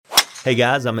Hey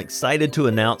guys, I'm excited to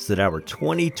announce that our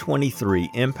 2023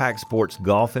 Impact Sports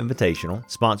Golf Invitational,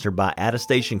 sponsored by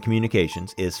Attestation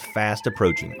Communications, is fast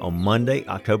approaching on Monday,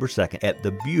 October 2nd at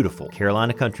the beautiful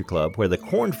Carolina Country Club, where the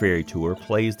Corn Ferry Tour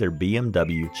plays their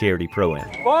BMW Charity Pro-Am.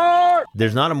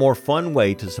 There's not a more fun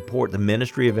way to support the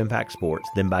ministry of Impact Sports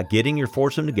than by getting your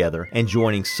foursome together and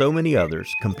joining so many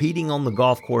others, competing on the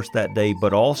golf course that day,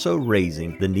 but also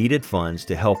raising the needed funds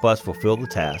to help us fulfill the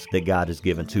task that God has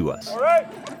given to us.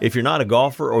 If you're not a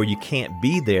golfer or you can't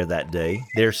be there that day,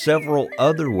 there are several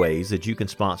other ways that you can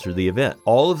sponsor the event.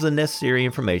 All of the necessary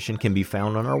information can be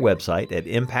found on our website at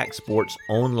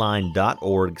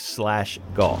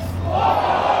impactsportsonline.org/golf.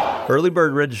 Early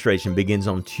bird registration begins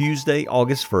on Tuesday,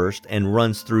 August 1st and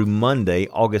runs through Monday,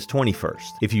 August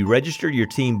 21st. If you register your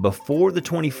team before the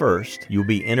 21st, you'll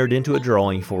be entered into a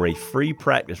drawing for a free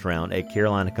practice round at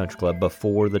Carolina Country Club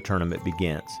before the tournament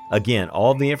begins. Again,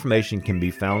 all of the information can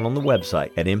be found on the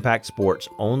website at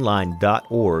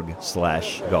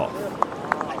impactsportsonline.org/golf.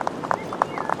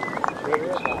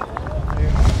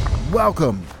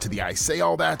 Welcome to the I Say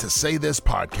All That to Say This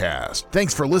podcast.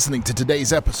 Thanks for listening to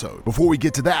today's episode. Before we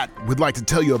get to that, we'd like to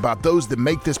tell you about those that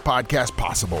make this podcast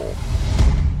possible.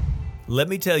 Let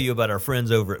me tell you about our friends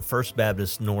over at First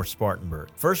Baptist North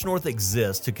Spartanburg. First North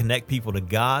exists to connect people to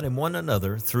God and one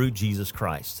another through Jesus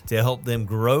Christ, to help them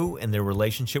grow in their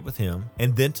relationship with Him,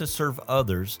 and then to serve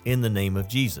others in the name of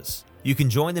Jesus. You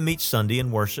can join them each Sunday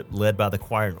in worship led by the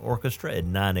choir and orchestra at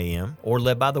 9 a.m. or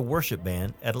led by the worship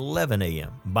band at 11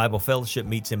 a.m. Bible fellowship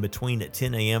meets in between at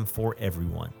 10 a.m. for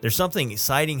everyone. There's something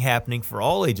exciting happening for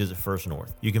all ages at First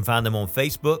North. You can find them on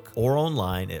Facebook or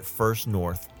online at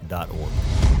firstnorth.org.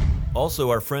 Also,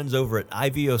 our friends over at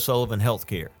IV O'Sullivan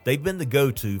Healthcare. They've been the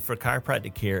go-to for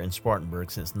chiropractic care in Spartanburg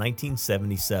since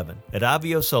 1977. At IV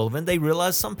O'Sullivan, they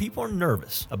realize some people are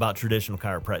nervous about traditional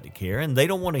chiropractic care and they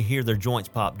don't want to hear their joints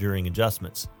pop during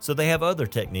adjustments. So they have other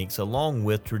techniques along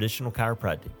with traditional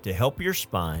chiropractic to help your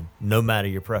spine no matter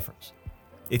your preference.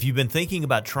 If you've been thinking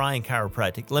about trying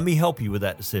chiropractic, let me help you with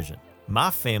that decision.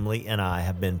 My family and I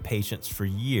have been patients for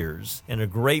years and are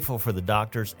grateful for the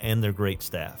doctors and their great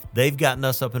staff. They've gotten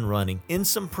us up and running in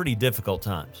some pretty difficult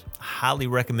times. I highly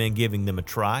recommend giving them a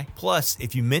try. Plus,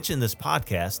 if you mention this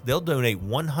podcast, they'll donate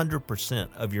 100%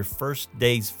 of your first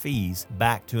day's fees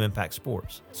back to Impact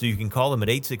Sports. So you can call them at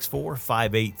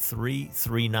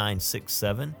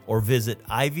 864-583-3967 or visit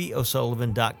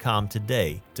ivosullivan.com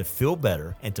today to feel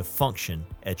better and to function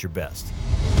at your best.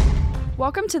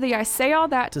 Welcome to the I Say All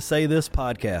That to Say This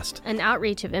podcast, an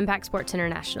outreach of Impact Sports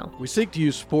International. We seek to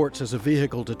use sports as a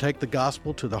vehicle to take the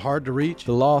gospel to the hard to reach,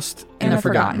 the lost, and the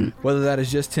forgotten. Whether that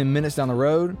is just 10 minutes down the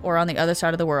road or on the other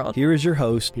side of the world. Here is your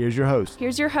host. Here's your host.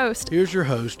 Here's your host. Here's your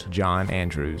host, John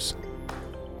Andrews.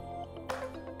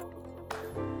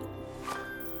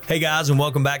 Hey guys, and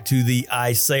welcome back to the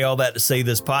I Say All That to Say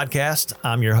This podcast.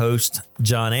 I'm your host,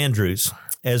 John Andrews.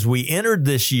 As we entered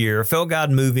this year, I felt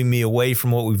God moving me away from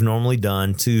what we've normally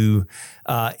done to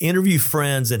interview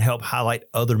friends and help highlight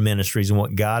other ministries and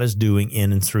what God is doing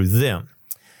in and through them.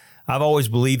 I've always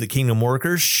believed that kingdom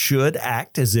workers should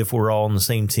act as if we're all on the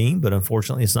same team, but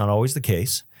unfortunately, it's not always the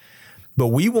case. But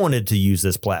we wanted to use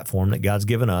this platform that God's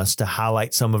given us to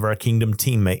highlight some of our kingdom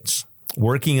teammates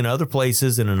working in other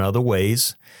places and in other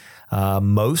ways.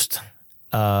 Most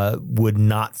would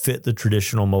not fit the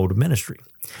traditional mold of ministry.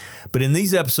 But in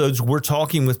these episodes, we're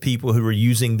talking with people who are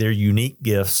using their unique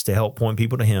gifts to help point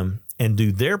people to Him and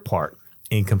do their part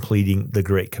in completing the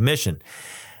Great Commission.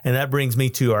 And that brings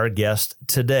me to our guest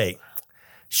today.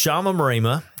 Shama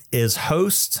Mrema is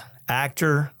host,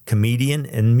 actor, comedian,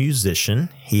 and musician.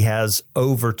 He has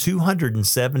over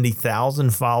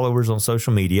 270,000 followers on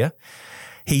social media.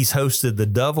 He's hosted the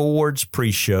Dove Awards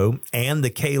pre-show and the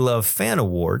K-Love Fan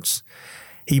Awards.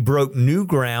 He broke new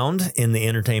ground in the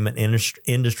entertainment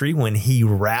industry when he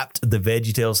rapped the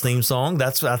VeggieTales theme song.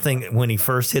 That's, I think, when he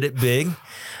first hit it big.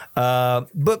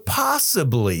 But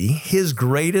possibly his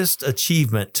greatest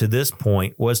achievement to this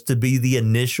point was to be the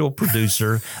initial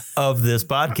producer of this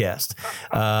podcast,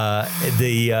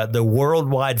 the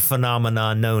worldwide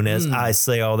phenomenon known as I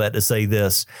Say All That to Say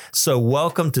This. So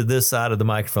welcome to this side of the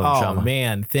microphone, Shama. Oh,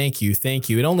 man. Thank you.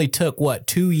 It only took,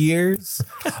 2 years?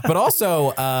 But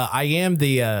also, I am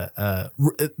the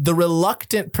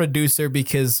reluctant producer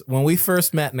because when we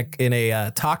first met in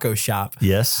a taco shop,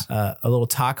 yes, a little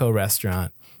taco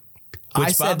restaurant,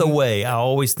 which, by the way, I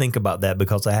always think about that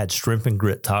because I had shrimp and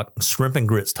grits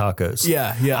tacos.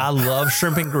 Yeah. I love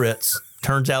shrimp and grits.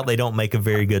 Turns out they don't make a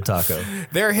very good taco.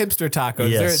 They're hipster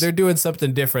tacos. Yes. They're doing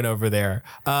something different over there.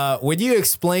 When you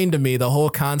explained to me the whole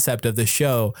concept of the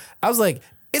show, I was like,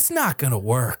 it's not going to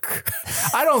work.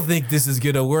 I don't think this is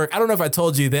going to work. I don't know if I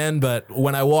told you then, but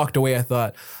when I walked away, I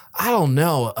thought, I don't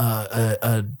know,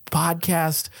 a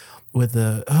podcast with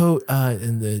the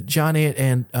and the Johnny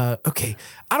and okay,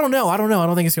 I don't know. I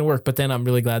don't think it's gonna work. But then I'm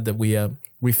really glad that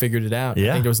we figured it out. Yeah.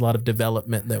 I think there was a lot of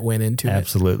development that went into it.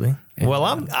 Absolutely. Well,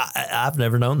 I've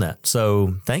never known that,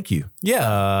 so thank you. Yeah.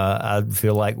 I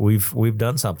feel like we've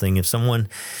done something. If someone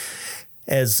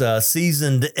as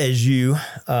seasoned as you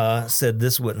said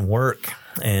this wouldn't work,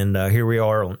 and here we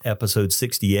are on episode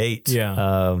 68.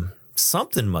 Yeah.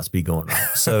 Something must be going on.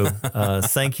 So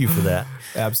thank you for that.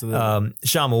 Absolutely.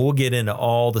 Shama, we'll get into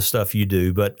all the stuff you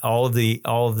do, but all of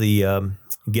the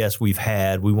guests we've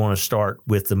had, we want to start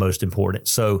with the most important.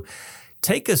 So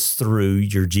take us through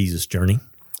your Jesus journey.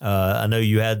 I know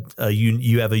you had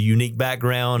you have a unique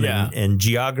background, and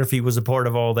geography was a part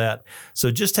of all that.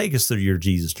 So just take us through your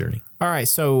Jesus journey. All right.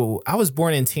 So I was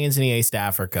born in Tanzania, East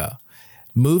Africa,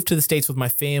 moved to the States with my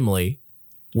family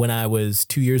when I was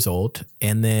 2 years old,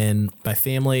 and then my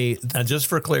family. Now, just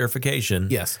for clarification,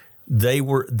 Yes. they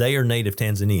are native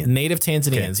Tanzanian. Native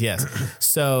Tanzanians, yes.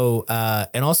 So,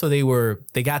 and also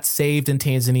they got saved in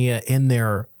Tanzania in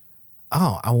their,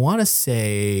 I want to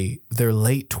say their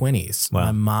late 20s. Wow.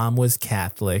 My mom was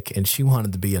Catholic and she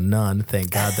wanted to be a nun.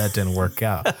 Thank God that didn't work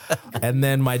out. And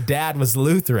then my dad was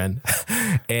Lutheran,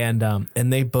 and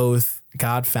they both,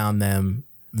 God found them,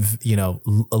 you know,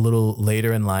 a little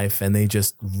later in life, and they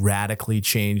just radically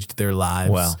changed their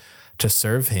lives to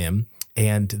serve him.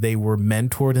 And they were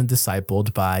mentored and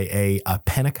discipled by a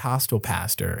Pentecostal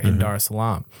pastor in Dar es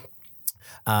Salaam,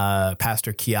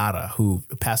 Pastor Kiara, who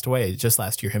passed away just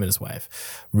last year, him and his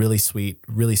wife. Really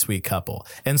sweet couple.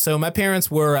 And so my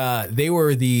parents were, they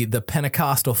were the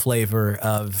Pentecostal flavor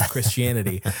of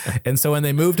Christianity. And so when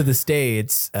they moved to the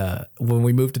States,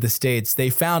 they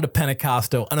found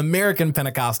an American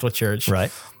Pentecostal church.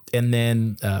 Right. And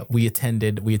then we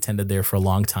attended there for a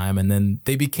long time. And then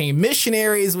they became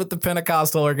missionaries with the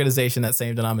Pentecostal organization, that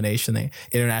same denomination, the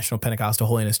International Pentecostal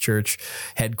Holiness Church,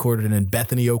 headquartered in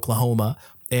Bethany, Oklahoma.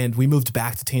 And we moved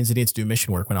back to Tanzania to do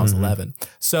mission work when I was 11.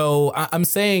 So I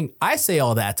say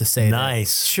all that to say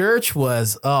Nice. that church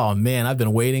was, oh man, I've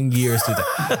been waiting years to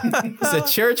that. So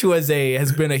church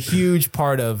has been a huge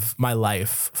part of my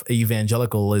life.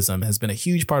 Evangelicalism has been a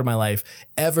huge part of my life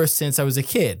ever since I was a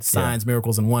kid. Signs,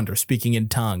 miracles, and wonders, speaking in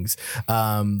tongues,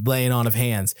 laying on of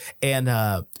hands. And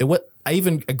I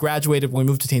even graduated when we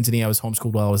moved to Tanzania. I was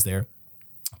homeschooled while I was there.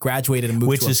 Graduated and moved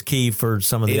Which is key for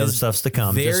some of the other stuffs to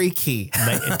come. Very key.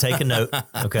 Take a note.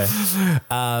 Okay.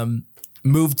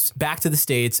 Moved back to the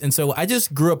States. And so I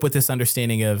just grew up with this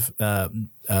understanding of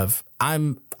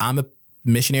I'm a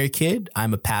missionary kid.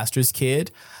 I'm a pastor's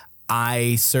kid.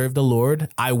 I serve the Lord.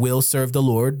 I will serve the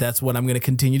Lord. That's what I'm going to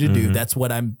continue to do. That's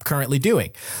what I'm currently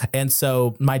doing. And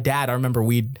so my dad, I remember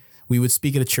we would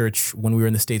speak at a church when we were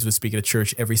in the States, would speak at a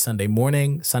church every Sunday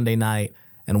morning, Sunday night,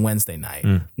 and Wednesday night,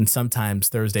 and sometimes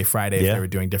Thursday, Friday, if they were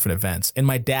doing different events. And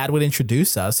my dad would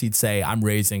introduce us. He'd say, I'm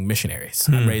raising missionaries.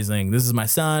 This is my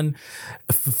son,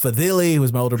 Fadili,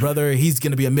 who's my older brother. He's going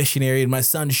to be a missionary. And my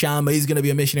son, Shama, he's going to be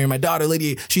a missionary. My daughter,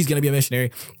 Lydia, she's going to be a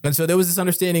missionary. And so there was this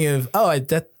understanding of, I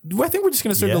think we're just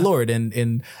going to serve the Lord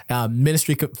in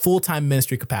ministry, full-time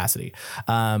ministry capacity.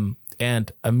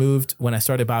 And I moved when I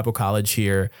started Bible college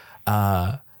here.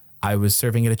 I was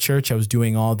serving at a church. I was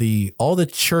doing all the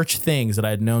church things that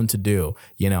I had known to do.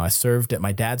 You know, I served at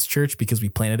my dad's church because we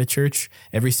planted a church.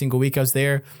 Every single week I was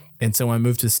there. And so when I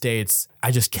moved to the States, I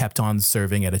just kept on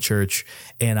serving at a church.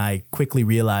 And I quickly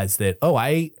realized that,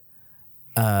 I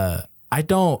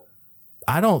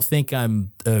don't think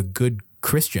I'm a good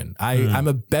Christian. I'm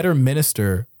a better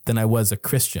minister than I was a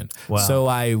Christian. Wow. So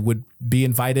I would be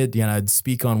invited, I'd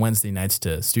speak on Wednesday nights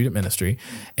to student ministry,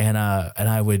 and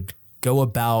I would go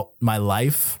about my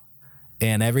life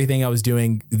and everything I was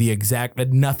doing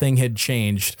nothing had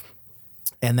changed.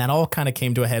 And that all kind of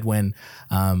came to a head when,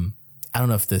 I don't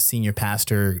know if the senior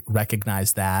pastor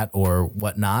recognized that or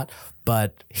whatnot,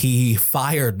 but he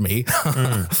fired me,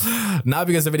 not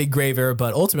because of any grave error,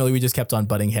 but ultimately we just kept on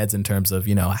butting heads in terms of,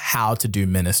 how to do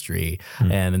ministry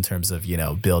and in terms of,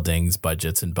 buildings,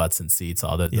 budgets, and butts and seats,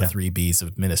 all the 3 B's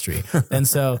of ministry. And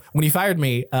so when he fired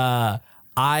me,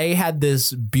 I had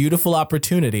this beautiful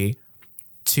opportunity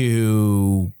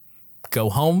to go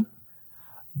home,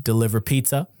 deliver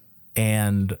pizza,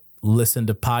 and listen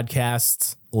to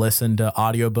podcasts, listen to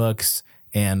audiobooks,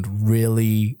 and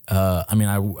really, I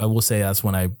will say that's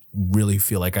when I really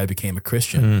feel like I became a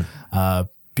Christian,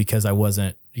 because I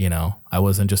wasn't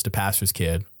just a pastor's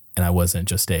kid, and I wasn't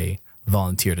just a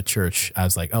volunteer to church. I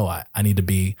was like, I need to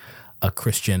be a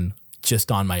Christian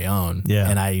just on my own. Yeah.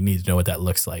 And I need to know what that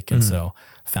looks like. And so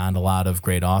found a lot of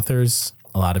great authors,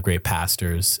 a lot of great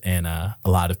pastors, and a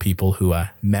lot of people who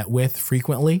I met with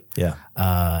frequently. Yeah.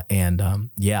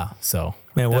 So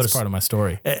Man, what that's part of my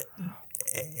story.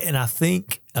 And I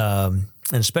think, and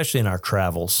especially in our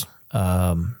travels,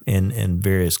 in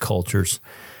various cultures,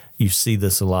 you see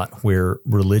this a lot where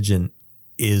religion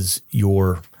is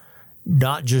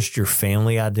not just your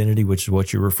family identity, which is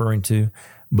what you're referring to,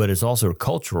 but it's also a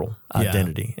cultural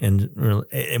identity.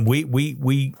 And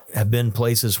we have been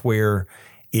places where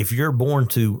if you're born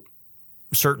to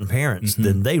certain parents,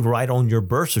 then they write on your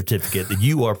birth certificate that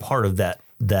you are part of that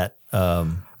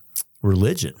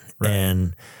religion. Right.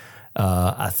 And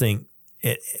I think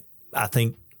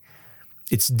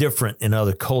it's different in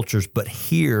other cultures, but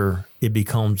here it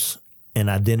becomes an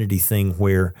identity thing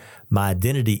where my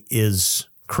identity is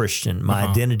Christian. My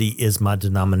identity is my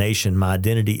denomination. My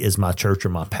identity is my church or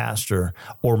my pastor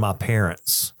or my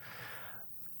parents.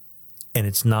 And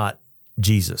it's not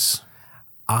Jesus.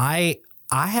 I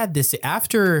had this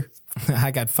after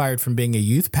I got fired from being a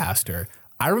youth pastor.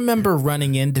 I remember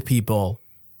running into people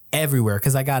everywhere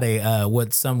because I got a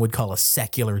what some would call a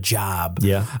secular job.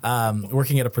 Yeah.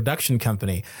 Working at a production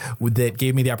company that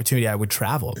gave me the opportunity I would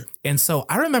travel. And so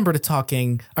I remember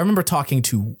talking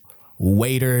to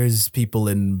waiters, people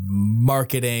in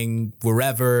marketing,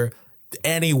 wherever,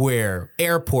 anywhere,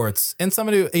 airports, and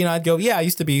somebody, I'd go, yeah, I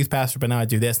used to be a youth pastor, but now I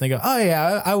do this. And they go, oh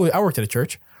yeah, I worked at a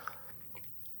church.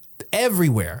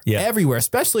 Everywhere,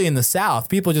 especially in the South,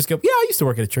 people just go, yeah, I used to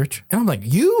work at a church. And I'm like,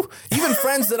 even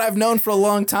friends that I've known for a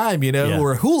long time, who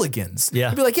are hooligans. Yeah.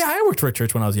 They'd be like, yeah, I worked for a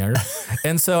church when I was younger.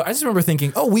 And so I just remember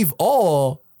thinking,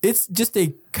 it's just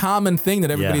a common thing that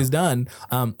everybody's done.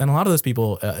 And a lot of those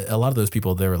people,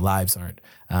 their lives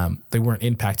they weren't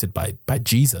impacted by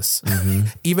Jesus,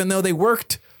 even though they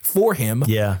worked for him,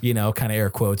 kind of air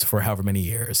quotes, for however many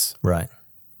years. Right.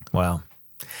 Wow.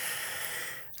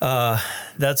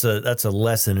 That's a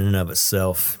lesson in and of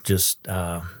itself. Just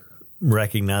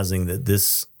recognizing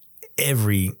that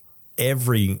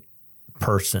every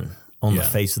person on the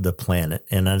face of the planet,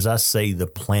 and as I say the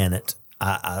planet,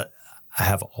 I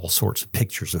have all sorts of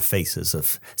pictures of faces,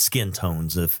 of skin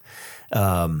tones, of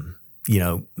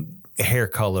hair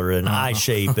color and eye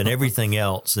shape and everything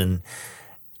else, and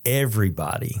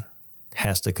everybody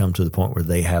has to come to the point where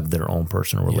they have their own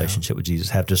personal relationship with Jesus,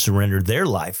 have to surrender their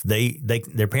life.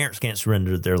 Their parents can't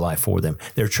surrender their life for them.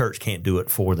 Their church can't do it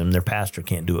for them. Their pastor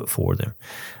can't do it for them.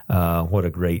 What a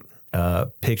great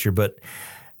picture. But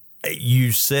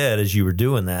you said, as you were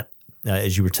doing that,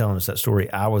 as you were telling us that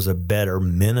story, I was a better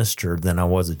minister than I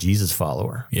was a Jesus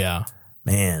follower. Yeah.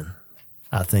 Man,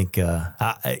 I think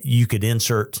you could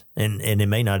insert, and it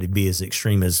may not be as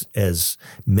extreme as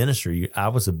ministry. I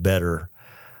was a better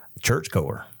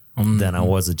churchgoer than I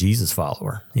was a Jesus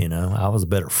follower. I was a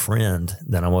better friend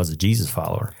than I was a Jesus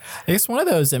follower. It's one of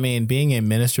those, being a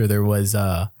minister, there was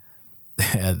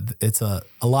it's a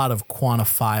lot of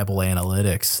quantifiable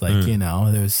analytics. Like,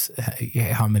 there's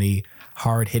how many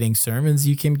hard-hitting sermons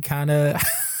you can kind of,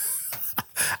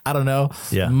 I don't know,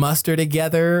 muster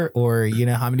together, or,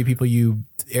 how many people you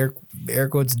air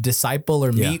quotes disciple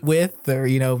or meet with, or,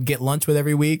 get lunch with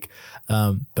every week.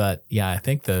 But I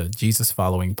think the Jesus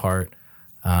following part,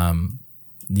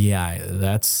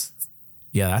 that's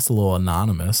a little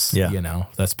anonymous.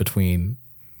 That's between,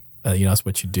 that's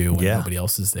what you do when nobody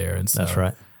else is there. And so that's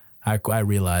right. I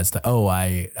realized that,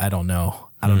 I don't know.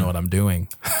 I don't know what I'm doing.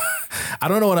 I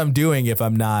don't know what I'm doing if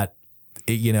I'm not,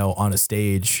 on a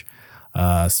stage,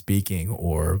 speaking,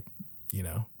 or,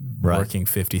 working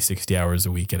 50, 60 hours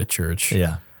a week at a church.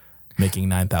 Yeah. Making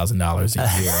 $9,000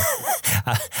 a year.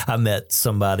 I met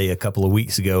somebody a couple of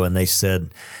weeks ago, and they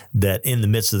said that in the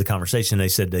midst of the conversation, they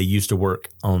said they used to work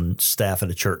on staff at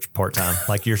a church part-time,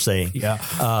 like you're saying.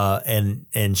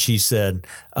 And she said,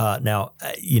 now,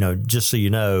 just so you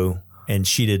know, and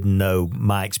she didn't know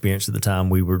my experience at the time.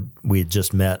 We had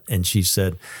just met, and she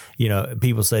said,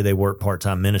 people say they work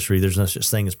part-time ministry. There's no such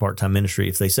thing as part-time ministry.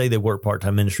 If they say they work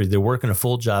part-time ministry, they're working a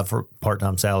full job for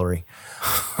part-time salary,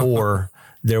 or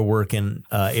they're working,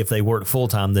 if they work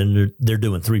full-time, then they're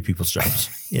doing three people's jobs,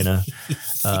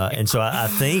 And so I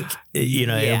think,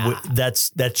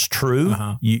 that's true.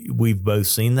 We've both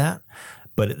seen that.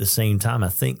 But at the same time, I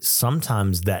think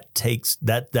sometimes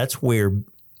that's where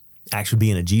actually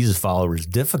being a Jesus follower is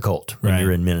difficult when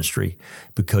you're in ministry,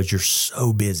 because you're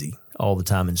so busy all the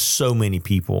time, and so many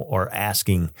people are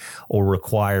asking or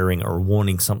requiring or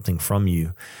wanting something from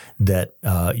you that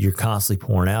you're constantly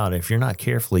pouring out. If you're not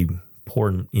carefully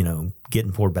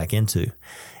getting poured back into,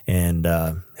 and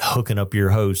hooking up your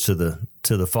hose to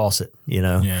the faucet,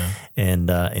 and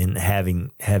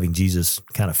having Jesus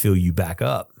kind of fill you back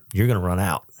up, you're going to run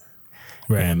out.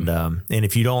 Right. And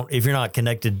if you're not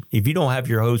connected, if you don't have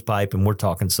your hose pipe, and we're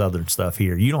talking Southern stuff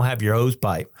here, you don't have your hose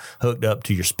pipe hooked up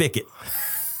to your spigot,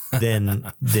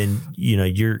 then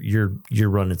you're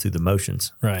running through the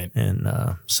motions. Right.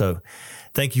 And so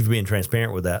thank you for being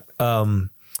transparent with that.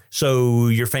 So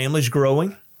your family's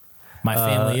growing. My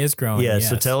family is growing. Yeah. Yes.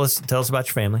 So tell us about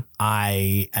your family.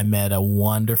 I met a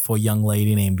wonderful young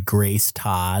lady named Grace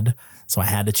Todd. So I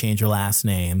had to change her last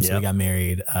name. So we got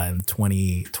married in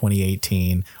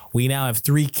 2018. We now have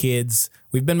 3 kids.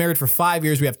 We've been married for 5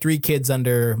 years. We have 3 kids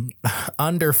under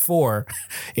 4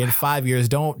 in 5 years.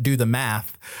 Don't do the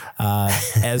math.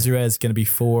 Ezra is going to be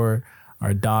 4.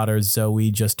 Our daughter Zoe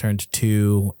just turned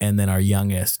 2, and then our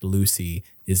youngest Lucy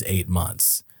is 8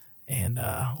 months. And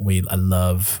I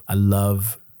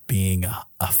love being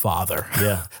a father.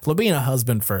 Yeah. Well, being a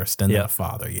husband first and then a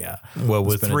father. Yeah. Well,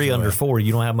 with 3 under 4,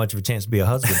 you don't have much of a chance to be a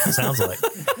husband. It sounds like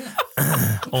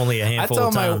only a handful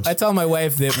of times. I tell my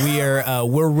wife that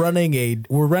we're running a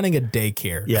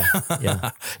daycare. Yeah.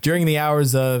 Yeah. During the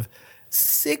hours of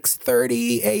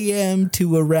 6:30 a.m.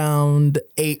 to around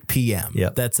 8 p.m.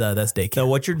 Yep. That's daycare. So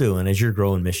what you're doing is you're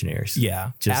growing missionaries.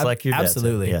 Yeah. Just like your dad.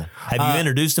 Absolutely. Said. Yeah. Have you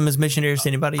introduced them as missionaries to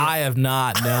anybody yet? I have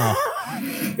not. No.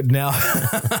 No.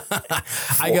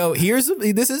 I go,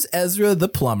 this is Ezra the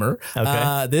plumber.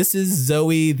 Okay. This is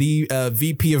Zoe the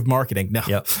VP of marketing. No.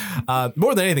 Yep.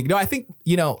 More than anything. No, I think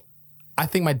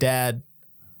my dad,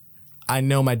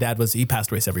 my dad he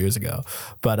passed away several years ago,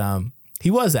 but he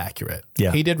was accurate.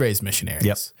 Yeah. He did raise missionaries.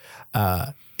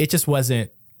 Yep. It just wasn't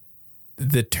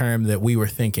the term that we were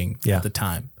thinking at the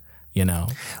time,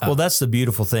 Well, that's the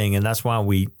beautiful thing. And that's why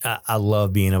I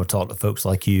love being able to talk to folks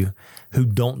like you who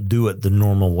don't do it the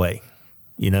normal way.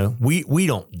 We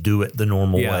don't do it the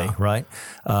normal way, right?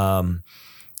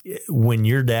 When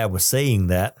your dad was saying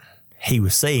that, he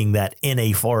was saying that in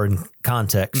a foreign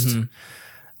context.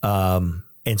 Mm-hmm.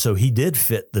 And so he did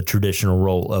fit the traditional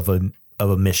role of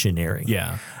a missionary.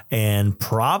 Yeah. And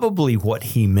probably what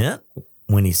he meant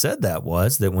when he said that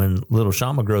was that when little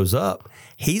Shama grows up,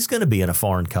 he's going to be in a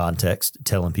foreign context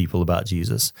telling people about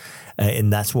Jesus.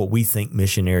 And that's what we think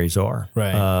missionaries are.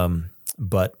 Right.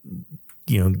 But,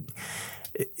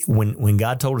 when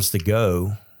God told us to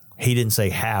go, he didn't say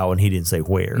how and he didn't say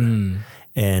where.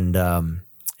 And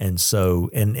so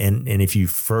if you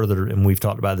further, and we've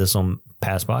talked about this on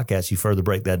past podcasts, you further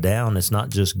break that down, it's not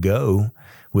just go,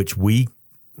 which we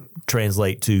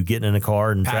translate to getting in a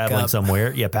car and traveling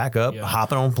somewhere. Yeah, pack up,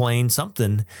 hopping on a plane,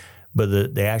 something.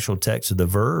 But the actual text of the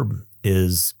verb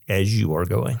is as you are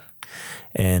going.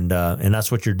 And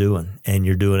that's what you're doing. And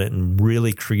you're doing it in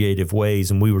really creative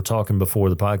ways. And we were talking before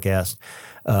the podcast,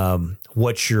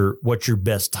 what's your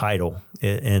best title?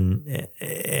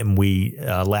 And we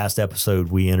last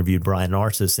episode we interviewed Brian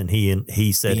Narcissus, and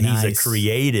he said he's a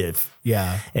creative.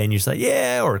 Yeah. And you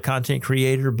say, or a content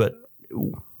creator, but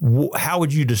how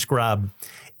would you describe,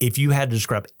 if you had to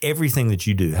describe everything that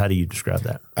you do, how do you describe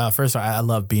that? First, I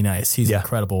love Be Nice. He's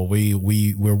incredible. We're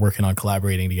working on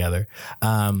collaborating together.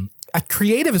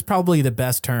 Creative is probably the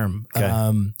best term.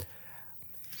 Okay.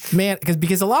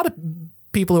 Because a lot of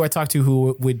people who I talk to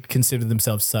who would consider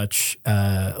themselves such,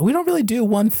 we don't really do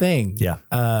one thing. Yeah.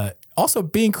 Also,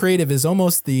 being creative is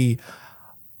almost the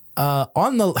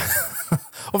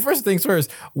well, first things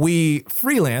first, we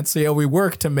freelance. We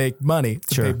work to make money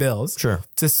to pay bills. Sure.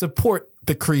 To support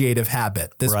the creative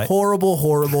habit. This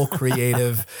horrible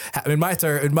creative. In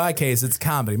my case, it's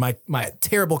comedy. My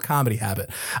terrible comedy habit.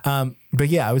 But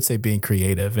yeah, I would say being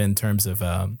creative in terms of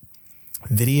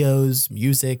videos,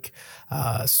 music,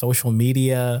 social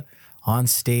media, on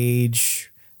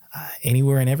stage,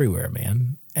 anywhere and everywhere,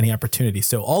 man. Any opportunity.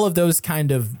 So all of those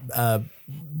kind of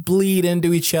bleed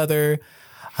into each other.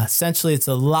 Essentially, it's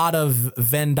a lot of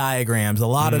Venn diagrams, a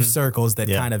lot of circles that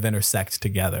kind of intersect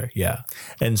together. Yeah.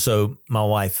 And so my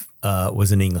wife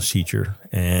was an English teacher,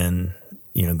 and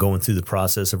going through the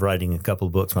process of writing a couple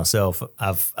of books myself,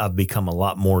 I've become a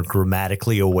lot more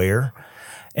grammatically aware.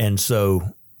 And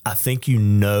so I think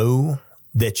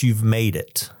that you've made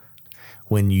it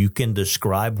when you can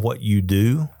describe what you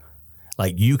do.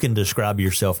 Like you can describe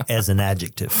yourself as an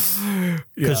adjective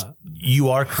because you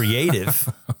are creative,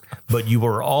 but you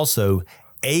are also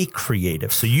a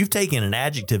creative. So you've taken an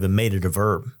adjective and made it a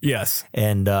verb. Yes.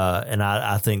 And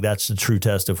I think that's the true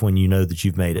test of when you know that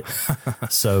you've made it.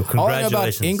 So congratulations. All I know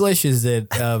about English is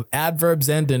that adverbs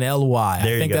end in ly.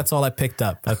 There I think you go. that's all I picked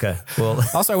up. Okay. Well,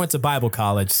 Also, I went to Bible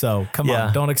college, so come Yeah.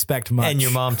 on, don't expect much. and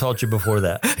your mom taught you before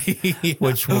that,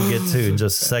 which we'll get to in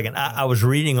just a second. I was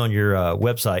reading on your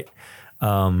website,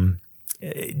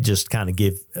 just kind of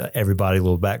give everybody a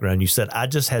little background. You said, I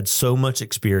just had so much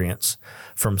experience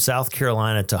from South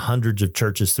Carolina to hundreds of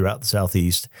churches throughout the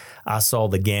Southeast. I saw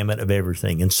the gamut of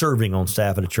everything, and serving on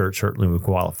staff at a church certainly would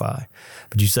qualify.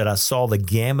 But you said, I saw the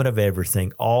gamut of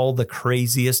everything, all the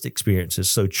craziest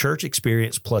experiences. So church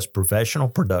experience plus professional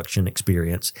production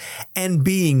experience and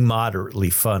being moderately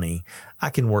funny. I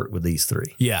can work with these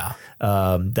three. Yeah.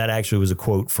 That actually was a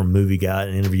quote from Movie Guide,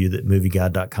 an interview that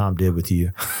MovieGuide.com did with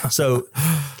you. So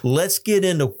let's get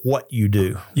into what you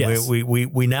do. Yes.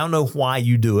 We now know why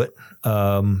you do it,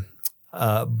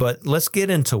 but let's get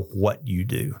into what you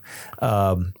do.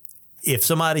 If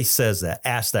somebody says that,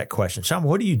 ask that question. Shama,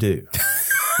 what do you do?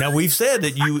 Now, we've said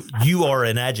that you are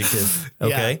an adjective,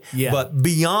 okay? Yeah. But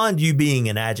beyond you being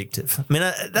an adjective, I mean,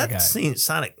 that Okay. seems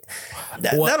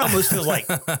that almost feels like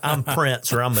I'm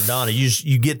Prince or I'm Madonna.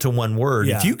 You get to one word.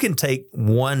 Yeah. If you can take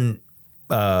one,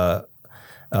 I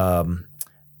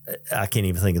can't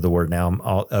even think of the word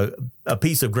now. A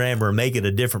piece of grammar and make it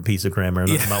a different piece of grammar.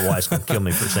 And my wife's gonna kill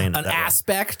me for saying it An that way.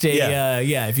 aspect. Yeah.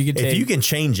 If you could take. If you can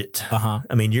change it, Uh-huh.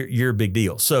 I mean, you're a big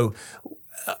deal. So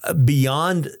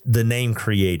beyond the name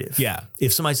creative, Yeah.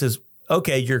 If somebody says,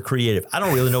 "Okay, you're creative," I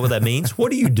don't really know what that means.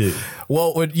 What do you do?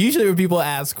 Well, usually when people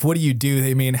ask, what do you do?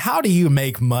 They mean, how do you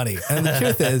make money? And the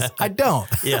truth is, I don't.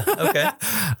 Yeah. Okay.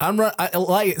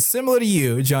 Like similar to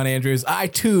you, John Andrews, I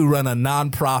too run a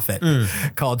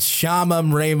nonprofit called Shama,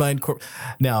 Mrema,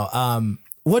 Now,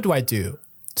 what do I do?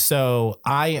 So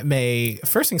I am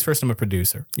first things first, I'm a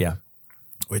producer. Yeah.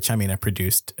 Which I mean, I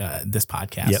produced this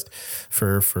podcast Yep.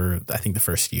 for I think the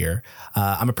first year.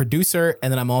 I'm a producer, and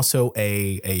then I'm also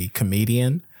a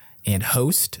comedian and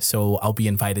host. So I'll be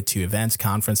invited to events,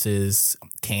 conferences,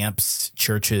 camps,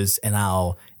 churches, and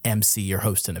I'll MC or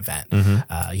host an event.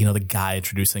 The guy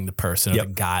introducing the person, or Yep.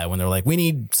 the guy when they're like, "We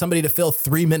need somebody to fill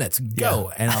 3 minutes,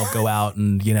 go!" And I'll go out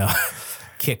and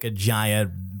kick a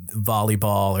giant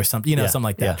volleyball or something, something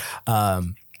like that.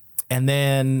 And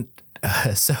then.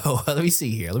 So let me see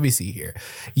here.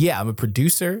 Yeah, I'm a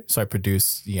producer. So I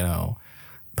produce,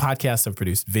 podcasts. I've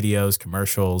produced videos,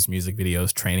 commercials, music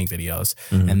videos, training videos,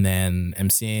 and then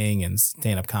emceeing and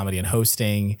stand-up comedy and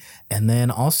hosting. And then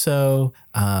also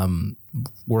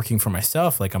working for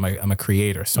myself. Like I'm a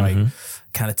creator. So I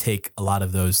kind of take a lot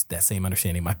of that same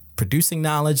understanding, my producing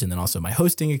knowledge, and then also my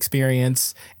hosting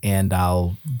experience. And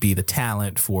I'll be the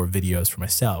talent for videos for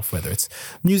myself, whether it's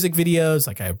music videos,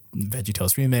 like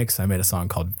VeggieTales Remix. I made a song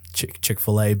called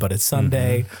Chick-fil-A, but it's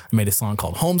Sunday. I made a song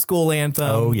called Homeschool Anthem.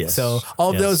 Oh, yes. So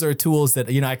all of Yes. those are tools that,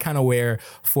 I kind of wear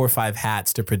 4 or 5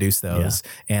 hats to produce those.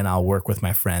 And I'll work with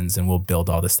my friends and we'll build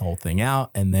all this whole thing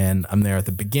out. And then I'm there at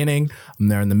the beginning, I'm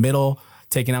there in the middle,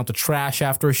 taking out the trash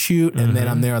after a shoot, and then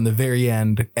I'm there on the very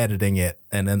end editing it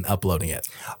and then uploading it.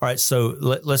 All right, so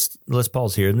let's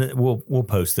pause here, and then we'll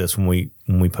post this when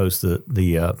we post the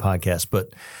podcast.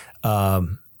 But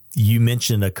you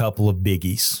mentioned a couple of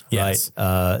biggies, Yes.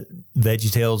 right?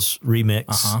 VeggieTales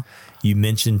Remix. You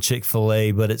mentioned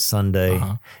Chick-fil-A, but it's Sunday,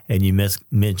 and you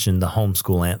mentioned the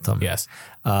Homeschool Anthem. Yes.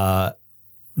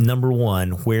 Number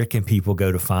one, where can people go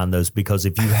to find those? Because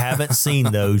if you haven't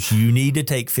seen those, you need to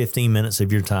take 15 minutes of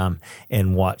your time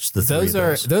and watch the three of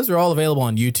those. Those are all available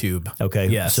on YouTube. Okay.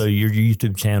 Yes. So your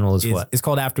YouTube channel is what? It's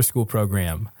called After School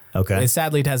Program. Okay.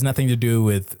 Sadly, it has nothing to do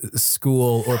with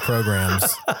school or programs,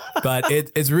 but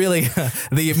it's really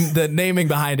the naming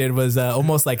behind it was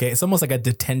almost like a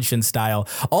detention style.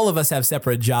 All of us have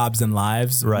separate jobs and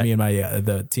lives. Right. Me and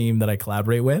the team that I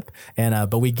collaborate with, and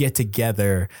but we get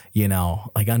together,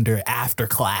 like after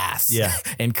class,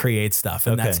 and create stuff,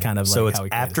 and that's kind of like so it's how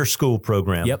we After School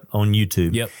Program. Yep. On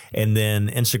YouTube. Yep. And then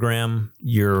Instagram.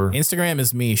 Instagram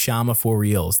is me, Shama for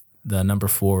Reals. The number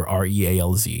 4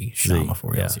 REALZ, Shama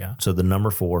for Reals, yeah. So the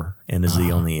number 4 and a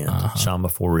Z on the end, Shama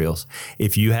for Reals.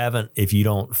 If you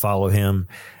don't follow him,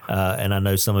 and I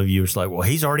know some of you are like, well,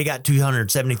 he's already got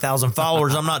 270,000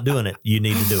 followers. I'm not doing it. You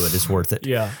need to do it. It's worth it.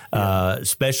 Yeah.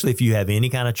 Especially if you have any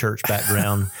kind of church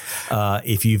background.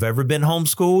 If you've ever been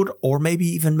homeschooled or maybe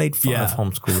even made fun of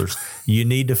homeschoolers, you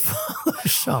need to follow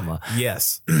Shama.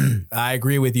 Yes. I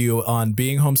agree with you on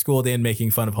being homeschooled and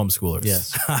making fun of homeschoolers.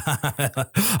 Yes.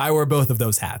 I I wear both of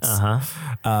those hats.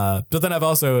 But then I've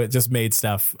also just made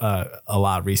stuff a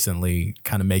lot recently,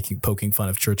 kind of poking fun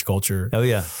of church culture. Oh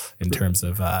yeah, in terms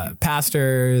of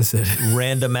pastors,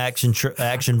 random action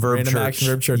verb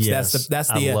church. Yes. That's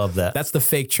the I love that. That's the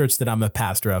fake church that I'm a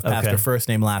pastor of. Pastor first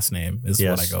name, last name is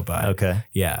what I go by. Okay.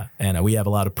 Yeah. And we have a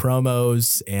lot of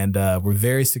promos and we're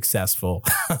very successful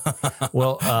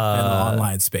well, in the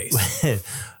online space.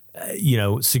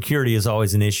 Security is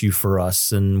always an issue for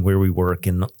us and where we work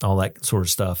and all that sort of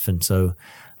stuff. And so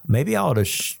maybe I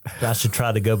should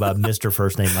try to go by Mr.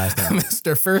 First Name, Last Name.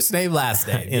 Mr. First Name, Last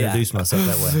Name. Introduce myself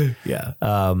that way. Yeah.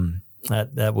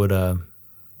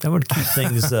 That would keep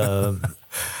things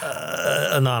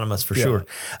anonymous for sure.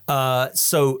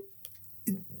 So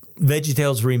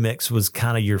VeggieTales Remix was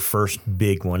kind of your first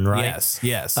big one, right?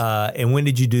 Yes. And when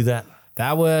did you do that?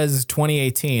 That was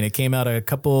 2018. It came out a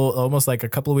couple of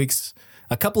weeks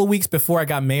before I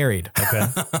got married. Okay.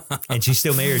 And she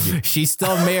still married you? She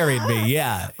still married me,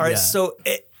 yeah. All right, so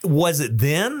was it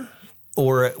then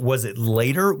or was it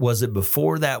later? Was it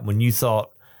before that when you thought,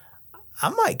 I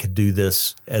might could do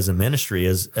this as a ministry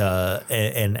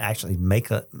and actually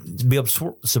be able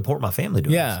to support my family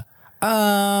doing this?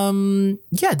 After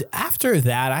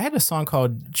that, I had a song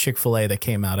called Chick-fil-A that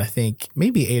came out, I think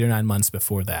maybe 8 or 9 months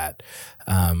before that,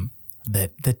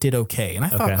 that did okay. And I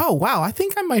thought, oh, wow, I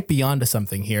think I might be onto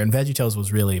something here. And VeggieTales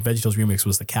Remix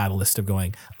was the catalyst of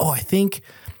going, I think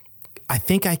I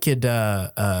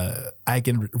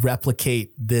can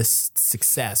replicate this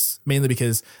success, mainly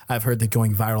because I've heard that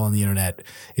going viral on the internet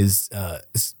is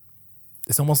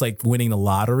it's almost like winning the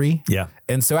lottery. Yeah.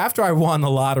 And so after I won the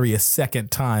lottery a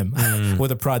second time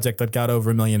with a project that got over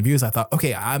 1 million views, I thought,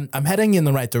 okay, I'm heading in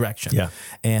the right direction. Yeah.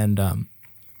 And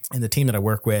the team that I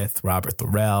work with, Robert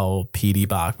Thorell, P.D.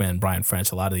 Bachman, Brian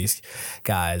French, a lot of these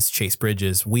guys, Chase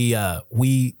Bridges, we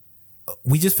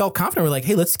just felt confident. We're like,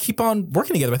 hey, let's keep on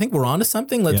working together. I think we're onto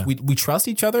something. We trust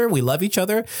each other. We love each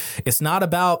other. It's not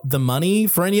about the money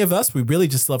for any of us. We really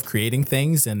just love creating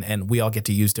things, and we all get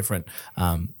to use different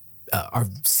our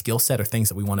skill set or things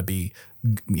that we want to be,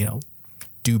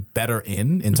 do better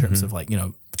in terms of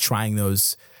trying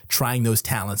those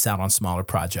talents out on smaller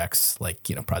projects,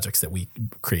 projects that we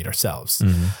create ourselves.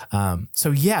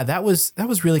 So that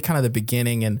was really kind of the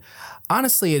beginning. And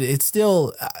honestly, it's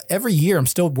still every year I'm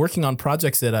still working on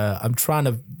projects that I'm trying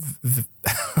to, I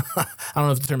don't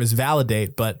know if the term is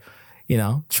validate, but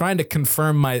trying to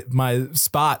confirm my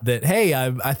spot that, hey,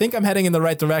 I think I'm heading in the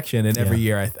right direction. And every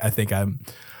year I think I'm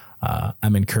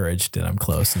encouraged and I'm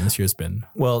close, and this year's been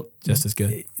just as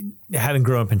good. Having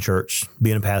grown up in church,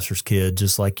 being a pastor's kid,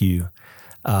 just like you,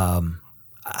 I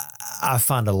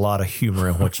find a lot of humor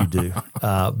in what you do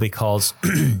because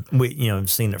we,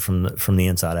 have seen it from the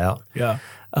inside out. Yeah.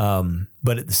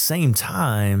 But at the same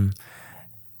time,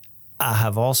 I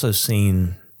have also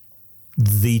seen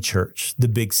the church, the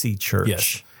Big C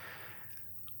church,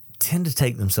 tend to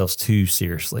take themselves too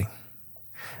seriously.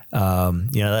 We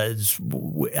were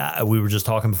just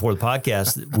talking before the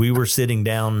podcast. We were sitting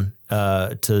down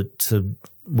to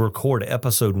record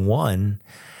episode 1,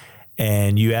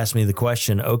 and you asked me the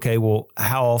question, okay, well,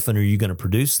 how often are you going to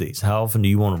produce these? How often do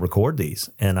you want to record these?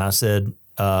 And I said,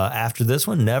 after this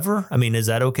one, never. I mean, is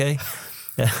that okay?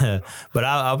 But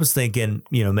I was thinking,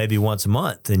 maybe once a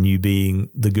month, and you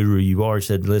being the guru you are,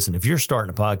 said, listen, if you're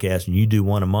starting a podcast and you do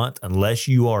one a month, unless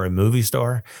you are a movie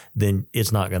star, then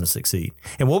it's not going to succeed.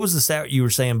 And what was the stat you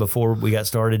were saying before we got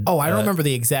started? Oh, I don't remember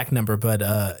the exact number, but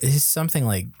it's something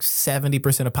like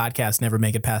 70% of podcasts never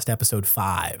make it past episode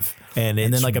 5. And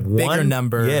then like a bigger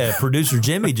number. Yeah, producer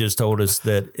Jimmy just told us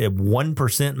that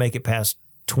 1% make it past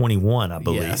 21, I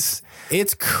believe. Yes.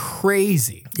 It's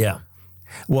crazy. Yeah.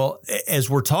 Well, as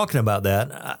we're talking about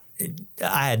that,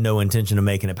 I had no intention of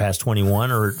making it past 21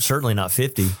 or certainly not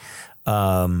 50.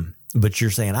 But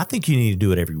you're saying, I think you need to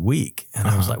do it every week. And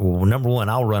I was like, well, number one,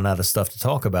 I'll run out of stuff to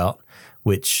talk about,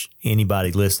 which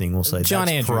anybody listening will say, John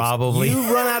that's Andrews, probably.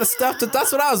 You run out of stuff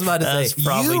that's what I was about to say.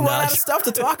 You run out of stuff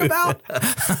to talk about?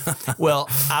 Well,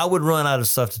 I would run out of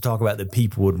stuff to talk about that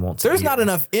people would want to There's hear. not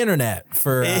enough internet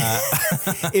for...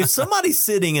 If somebody's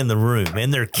sitting in the room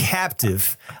and they're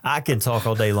captive, I can talk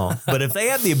all day long. But if they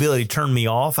have the ability to turn me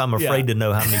off, I'm afraid to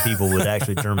know how many people would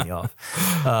actually turn me off.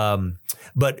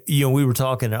 But, we were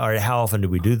talking, all right, how often do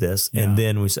we do this? Yeah. And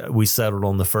then we settled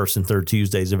on the first and third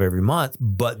Tuesdays of every month.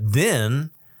 But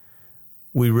then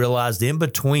we realized in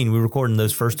between, we recorded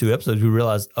those first 2 episodes, we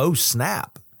realized, oh,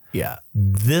 snap. Yeah.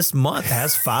 This month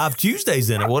has 5 Tuesdays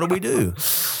in it. What do we do?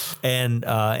 And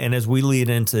as we lead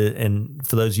into, and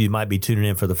for those of you who might be tuning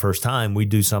in for the first time, we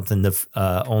do something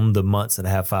on the months that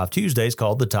have 5 Tuesdays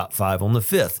called the Top 5 on the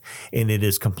 5th. And it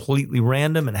is completely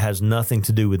random. It has nothing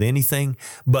to do with anything.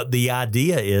 But the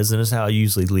idea is, and this is how I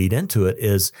usually lead into it,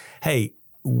 is, hey,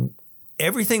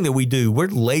 everything that we do, we're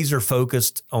laser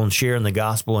focused on sharing the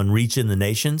gospel and reaching the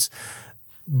nations.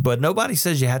 But nobody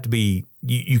says you have to be,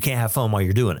 you can't have fun while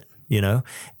you're doing it, you know?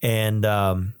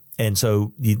 And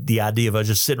so the idea of us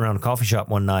just sitting around a coffee shop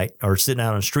one night or sitting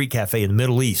out on a street cafe in the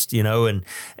Middle East, you know,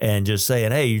 and just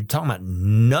saying, hey, you're talking about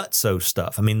nutso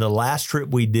stuff. I mean, the last trip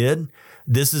we did,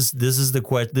 this is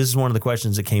one of the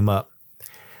questions that came up.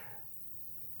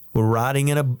 We're riding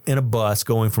in a bus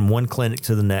going from one clinic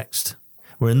to the next.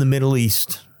 We're in the Middle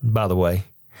East, by the way.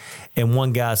 And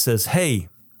one guy says, hey,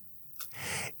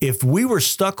 if we were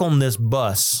stuck on this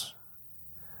bus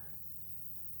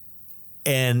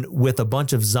and with a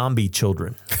bunch of zombie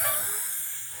children,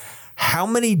 how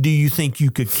many do you think you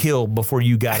could kill before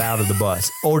you got out of the bus?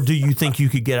 Or do you think you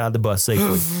could get out of the bus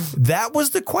safely? That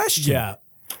was the question. Yeah.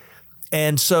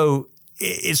 And so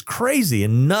it's crazy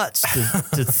and nuts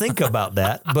to think about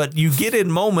that. But you get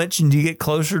in moments and you get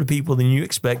closer to people than you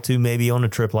expect to, maybe on a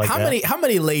trip like that. How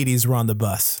many ladies were on the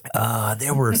bus?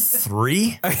 There were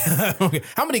 3. Okay.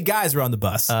 How many guys were on the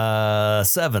bus?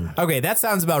 7. Okay, that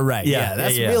sounds about right. Yeah,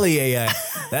 that's yeah. really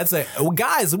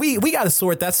guys, we got to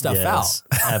sort that stuff Yes,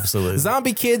 out. absolutely.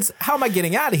 Zombie kids, how am I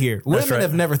getting out of here? Women right.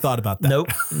 have never thought about that.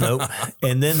 Nope.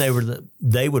 And then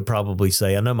they would probably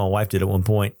say, I know my wife did at one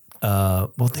point,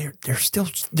 well,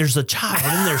 there's a child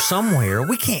in there somewhere.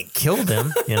 We can't kill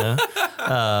them, you know?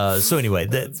 So anyway,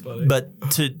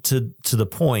 but to the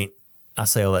point, I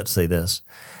say all that to say this.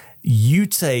 You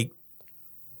take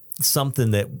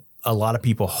something that a lot of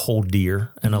people hold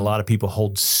dear and a lot of people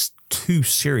hold too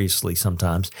seriously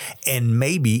sometimes, and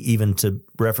maybe even, to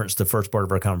reference the first part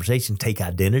of our conversation, take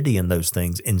identity in those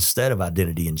things instead of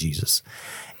identity in Jesus.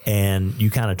 And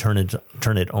you kind of turn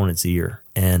it on its ear,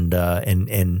 and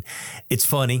it's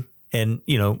funny, and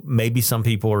you know, maybe some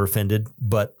people are offended,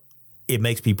 but it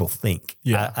makes people think.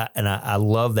 Yeah. I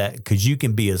love that, because you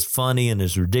can be as funny and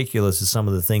as ridiculous as some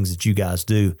of the things that you guys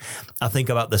do. I think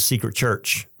about the Secret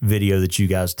Church video that you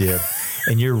guys did,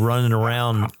 and you're running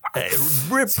around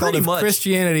pretty much.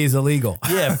 Christianity is illegal.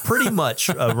 Yeah, pretty much.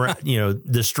 You know,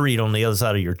 the street on the other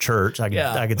side of your church.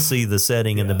 I could see the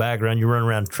setting in the background. You run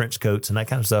around trench coats and that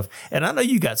kind of stuff. And I know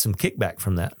you got some kickback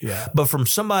from that. Yeah. But from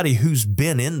somebody who's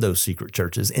been in those secret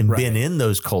churches and been in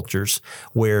those cultures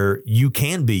where you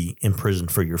can be imprisoned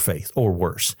for your faith or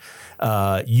worse,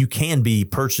 you can be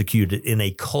persecuted in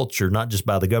a culture, not just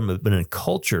by the government, but in a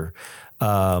culture.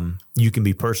 You can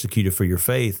be persecuted for your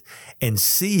faith, and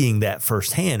seeing that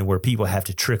firsthand, where people have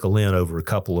to trickle in over a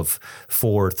couple of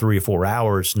 3 or 4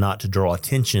 hours not to draw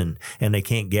attention, and they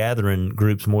can't gather in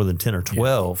groups more than 10 or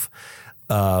 12.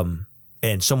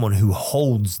 And someone who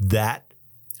holds that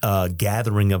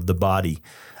gathering of the body,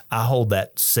 I hold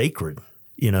that sacred,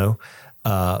 you know,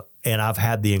 and I've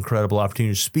had the incredible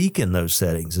opportunity to speak in those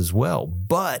settings as well.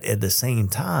 But at the same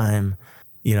time,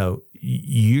 you know,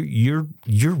 you're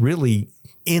really,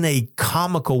 in a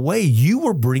comical way, you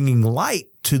were bringing light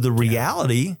to the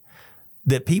reality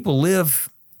that people live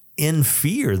in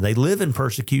fear. They live in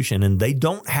persecution, and they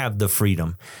don't have the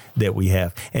freedom that we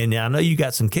have. And I know you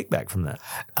got some kickback from that.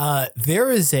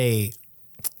 There is I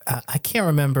can't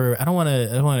remember. I don't want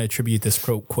to attribute this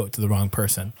quote to the wrong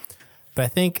person, but I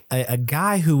think a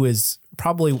guy who was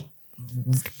probably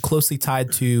closely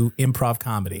tied to improv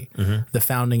comedy, the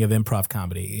founding of improv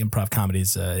comedy. Improv comedy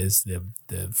is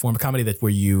the form of comedy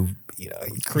where you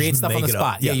create stuff on the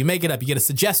spot. Yeah, you make it up. You get a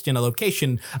suggestion, a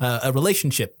location, a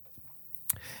relationship.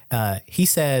 He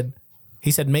said,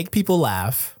 make people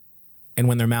laugh, and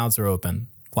when their mouths are open,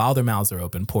 while their mouths are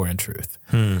open, pour in truth.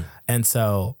 And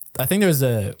so I think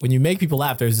when you make people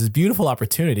laugh, there's this beautiful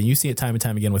opportunity. You see it time and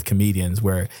time again with comedians,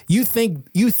 where you think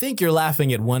you're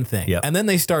laughing at one thing, and then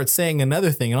they start saying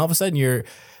another thing, and all of a sudden you're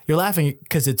laughing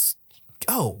because it's,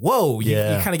 oh, whoa, you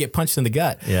kind of get punched in the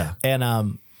gut. Yeah.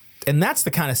 And that's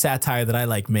the kind of satire that I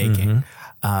like making.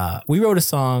 We wrote a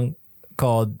song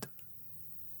called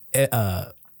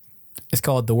it's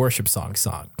called the Worship Song,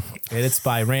 and it's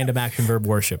by Random Action Verb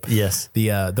Worship. Yes,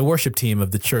 the worship team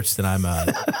of the church that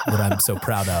I'm so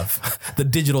proud of, the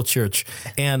digital church.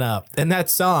 And that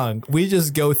song, we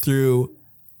just go through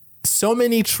so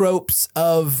many tropes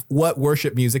of what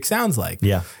worship music sounds like.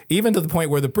 Yeah, even to the point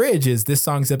where the bridge is, this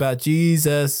song's about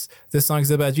Jesus. This song's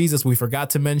about Jesus. We forgot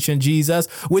to mention Jesus,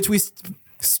 which we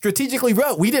strategically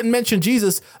wrote. We didn't mention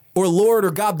Jesus or Lord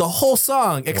or God the whole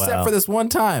song except for this one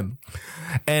time.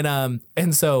 And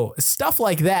so stuff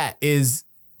like that is,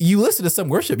 you listen to some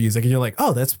worship music and you're like,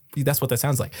 oh, that's what that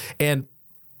sounds like. And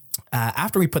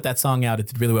after we put that song out, it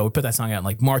did really well. We put that song out in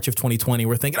like March of 2020.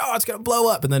 We're thinking, oh, it's going to blow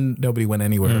up. And then nobody went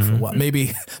anywhere for a while.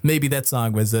 Maybe that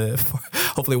song was,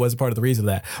 hopefully it wasn't part of the reason of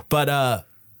that. But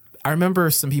I remember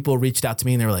some people reached out to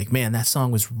me and they were like, man, that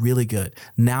song was really good.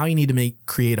 Now you need to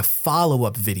create a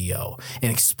follow-up video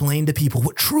and explain to people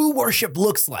what true worship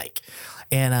looks like.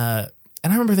 And I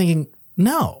remember thinking,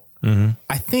 no,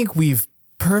 I think we've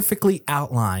perfectly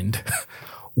outlined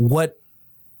what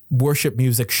worship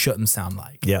music shouldn't sound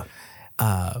like. Yeah.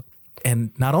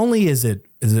 And not only is it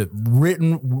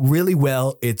written really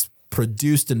well, it's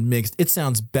produced and mixed. It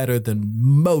sounds better than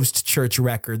most church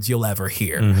records you'll ever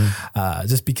hear,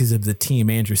 just because of the team,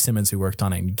 Andrew Simmons, who worked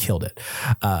on it and killed it.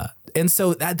 And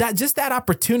so that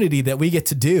opportunity that we get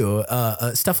to do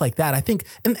stuff like that, I think,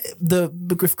 and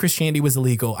if Christianity was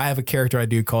illegal, I have a character I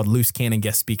do called Loose Cannon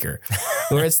Guest Speaker,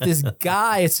 where it's this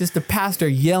guy, it's just a pastor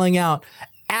yelling out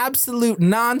absolute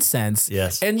nonsense.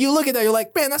 Yes. And you look at that, you're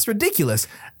like, man, that's ridiculous.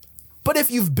 But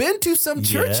if you've been to some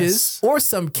churches or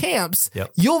some camps,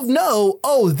 you'll know,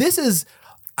 oh, this is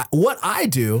what I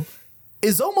do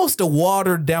is almost a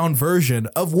watered down version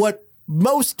of what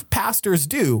most pastors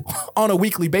do on a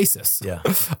weekly basis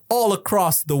all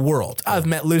across the world. I've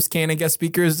met loose cannon guest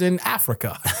speakers in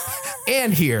Africa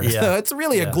and here. So it's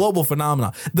really a global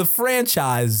phenomenon. The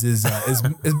franchise is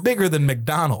bigger than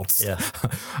McDonald's.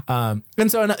 And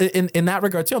so in that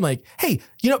regard too, I'm like, hey,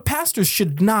 pastors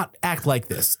should not act like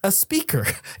this. A speaker,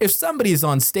 if somebody is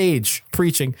on stage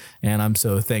preaching, and I'm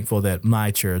so thankful that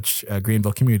my church,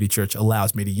 Greenville Community Church,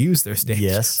 allows me to use their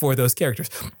stage for those characters.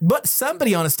 But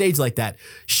somebody on a stage like that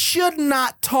should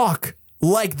not talk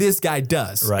like this guy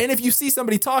does. Right. And if you see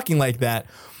somebody talking like that,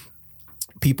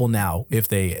 people now, if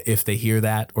they hear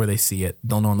that or they see it,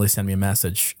 they'll normally send me a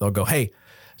message. They'll go, hey,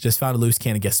 just found a loose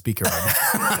cannon guest speaker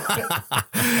right now.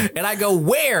 And I go,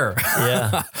 where?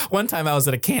 One time I was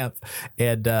at a camp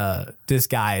and this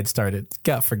guy had started,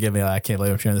 God forgive me, I can't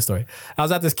believe I'm sharing this story. I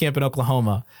was at this camp in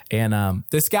Oklahoma and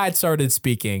this guy had started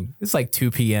speaking. It's like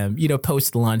 2 p.m.,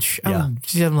 post lunch. I'm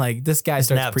like, this guy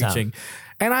starts Nap preaching. time.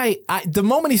 And I the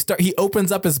moment he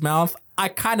opens up his mouth, I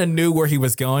kind of knew where he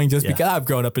was going just because I've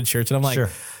grown up in church. And I'm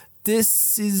like,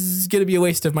 this is going to be a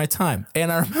waste of my time.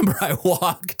 And I remember I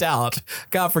walked out.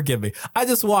 God forgive me. I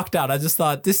just walked out. I just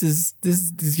thought he was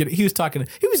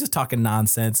just talking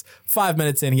nonsense. 5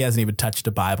 minutes in, he hasn't even touched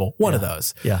a Bible. One of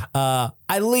those.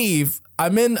 I leave.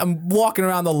 I'm walking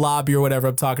around the lobby or whatever.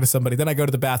 I'm talking to somebody. Then I go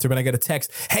to the bathroom and I get a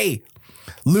text. Hey,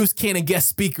 loose cannon guest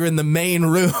speaker in the main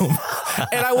room.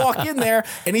 And I walk in there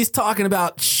and he's talking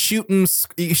about shooting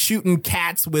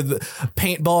cats with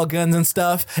paintball guns and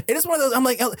stuff. And it's one of those, I'm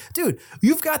like, dude,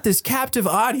 you've got this captive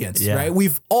audience, right? We're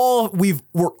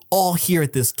all here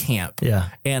at this camp.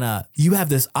 And you have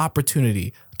this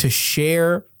opportunity to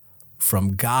share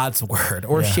from God's word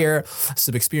or share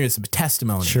some experience, some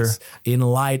testimonies in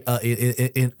light,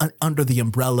 under the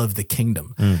umbrella of the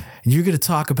kingdom. And you're going to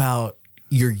talk about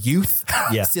your youth,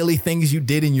 silly things you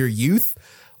did in your youth,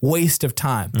 waste of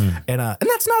time. And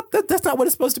that's not what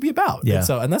it's supposed to be about.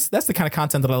 And that's the kind of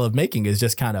content that I love making, is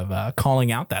just kind of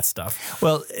calling out that stuff.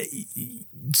 Well,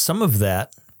 some of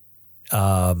that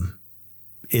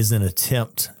is an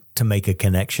attempt to make a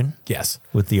connection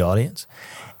with the audience.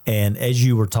 And as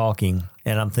you were talking,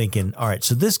 and I'm thinking, all right,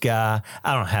 so this guy,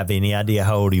 I don't have any idea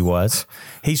how old he was.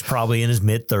 He's probably in his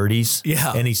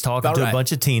mid-30s. And he's talking to a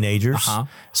bunch of teenagers.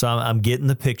 So I'm getting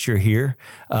the picture here.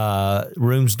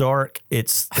 Room's dark.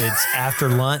 It's after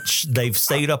lunch. They've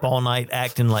stayed up all night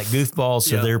acting like goofballs,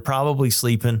 so they're probably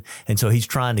sleeping. And so he's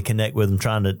trying to connect with them,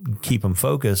 trying to keep them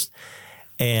focused.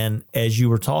 And as you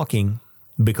were talking,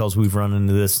 because we've run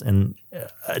into this and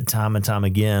time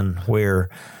again,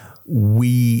 where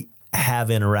we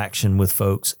have interaction with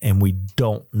folks and we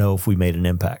don't know if we made an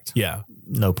impact.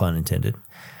 No pun intended.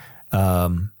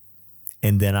 And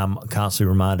then I'm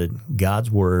constantly reminded God's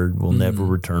word will never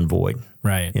return void.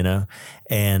 Right.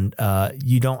 And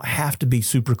you don't have to be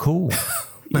super cool.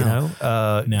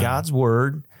 God's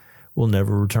word will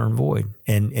never return void.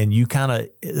 And you kind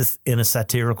of, in a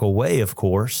satirical way, of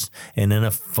course, and in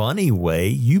a funny way,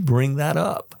 you bring that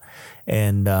up.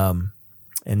 And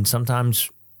sometimes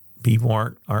people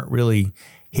aren't really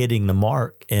hitting the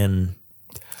mark, and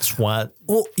that's why.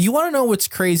 Well, you want to know what's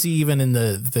crazy? Even in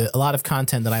the a lot of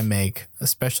content that I make,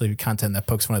 especially content that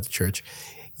pokes fun at the church,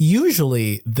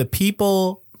 usually the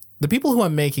people who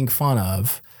I'm making fun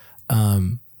of,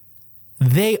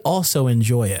 they also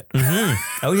enjoy it.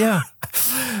 Oh yeah.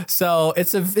 So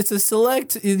it's a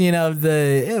select, I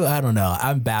don't know.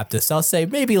 I'm Baptist. I'll say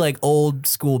maybe like old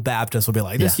school Baptists will be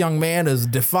like, this young man is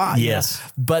defiant. Yes.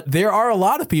 But there are a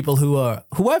lot of people who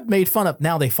I've made fun of.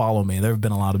 Now they follow me. There have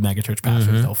been a lot of megachurch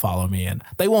pastors that'll follow me, and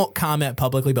they won't comment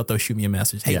publicly, but they'll shoot me a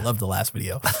message. Hey, love the last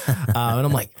video. And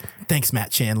I'm like, thanks,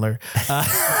 Matt Chandler.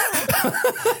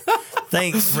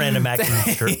 Thanks, Brandon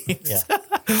McIntyre.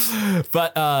 Yeah.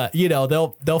 But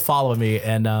they'll follow me,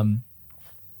 and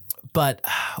but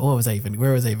where was I even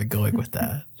going with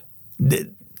that?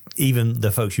 Even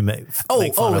the folks you make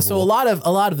fun of. So a lot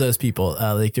of those people,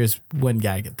 like there's one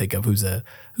guy I can think of who's a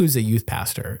youth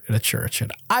pastor at a church,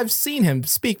 and I've seen him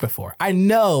speak before. I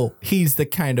know he's the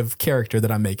kind of character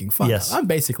that I'm making fun of. I'm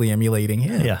basically emulating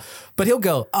him. Yeah. But he'll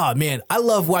go, oh man, I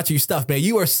love watching your stuff, man.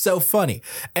 You are so funny.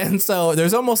 And so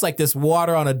there's almost like this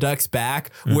water on a duck's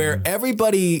back where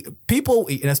people,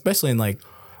 and especially in like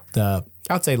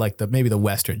I'd say like maybe the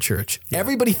Western church,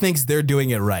 everybody thinks they're doing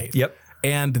it right. Yep.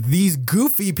 And these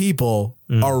goofy people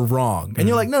are wrong. And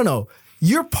you're like, no,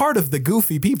 you're part of the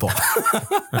goofy people.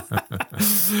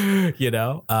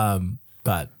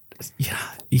 But yeah,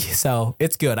 so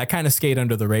it's good. I kind of skate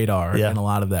under the radar in a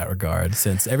lot of that regard,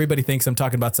 since everybody thinks I'm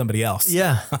talking about somebody else.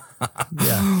 Yeah.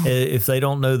 Yeah. If they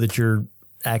don't know that you're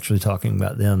actually talking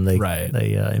about them, they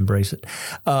embrace it.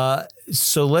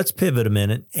 So let's pivot a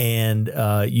minute. And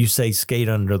you say skate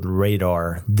under the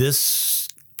radar. This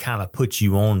kind of puts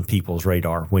you on people's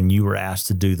radar when you were asked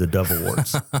to do the Dove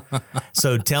Awards.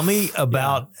 So tell me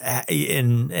about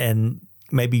and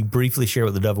maybe briefly share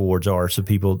what the Dove Awards are, so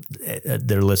people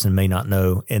that are listening may not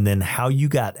know, and then how you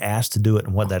got asked to do it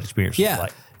and what that experience was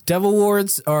like. Dove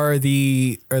Awards are like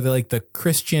the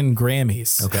Christian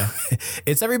Grammys. Okay.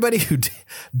 It's everybody who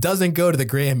doesn't go to the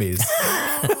Grammys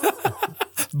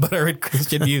but are in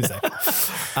Christian music.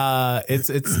 It's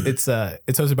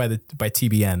hosted by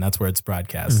TBN. That's where it's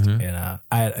broadcast. And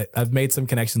I've made some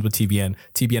connections with TBN.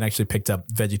 TBN actually picked up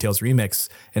VeggieTales Remix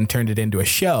and turned it into a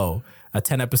show, a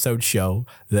 10-episode show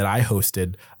that I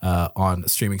hosted on a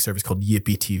streaming service called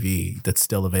Yippee TV that's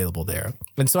still available there.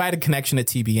 And so I had a connection at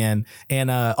TBN,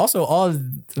 and also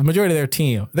the majority of their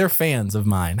team, they're fans of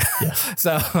mine. Yeah.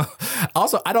 So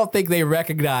also, I don't think they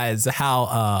recognize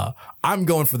how I'm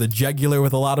going for the jugular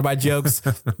with a lot of my jokes,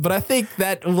 but I think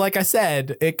that, like I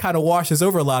said, it kind of washes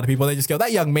over a lot of people. They just go,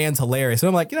 that young man's hilarious. And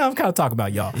I'm like, I'm kind of talking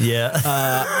about y'all.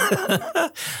 Yeah.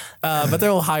 But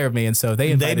they'll hire me, and so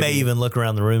they may even look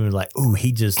around the room and like, ooh,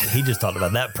 he just talked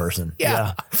about that person.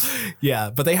 Yeah.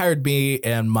 But they hired me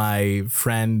and my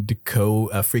friend,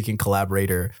 frequent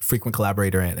collaborator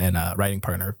and writing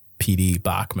partner, PD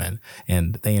Bachman,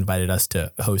 and they invited us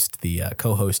to co-host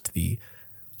the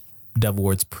Dove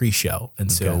Awards pre-show. And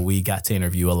so we got to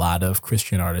interview a lot of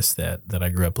Christian artists that I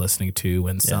grew up listening to,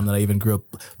 and some that I even grew up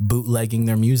bootlegging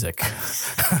their music,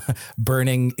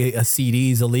 burning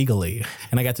CDs illegally.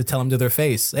 And I got to tell them to their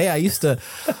face, hey, I used to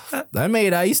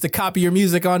copy your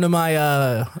music onto my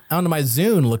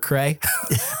Zune, Lecrae.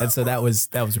 And so that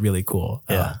was really cool.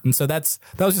 And so that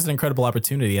was just an incredible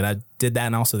opportunity. And I did that,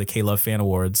 and also the K-Love Fan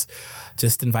Awards,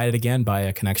 just invited again by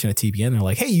a connection at TBN. They're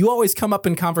like, hey, you always come up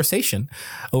in conversation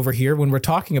over here when we're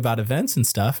talking about events and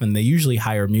stuff. And they usually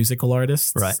hire musical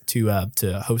artists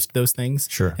to host those things.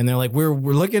 Sure. And they're like, we're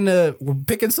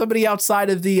picking somebody outside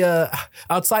of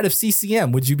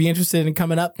CCM. Would you be interested in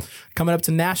coming up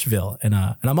to Nashville? And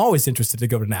I'm always interested to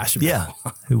go to Nashville. Yeah.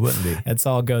 Who wouldn't be? And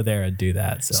so I'll go there and do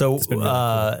that. So it's been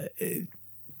really cool.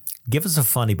 Give us a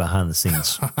funny behind the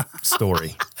scenes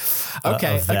story.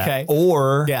 Okay.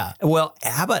 Or, well,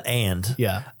 how about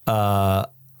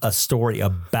a story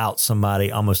about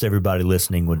somebody almost everybody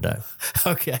listening would know.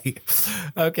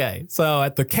 Okay. So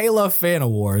at the K-Love Fan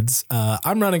Awards,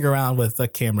 I'm running around with a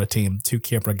camera team, 2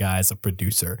 camera guys, a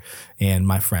producer, and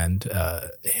my friend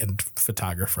and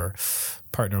photographer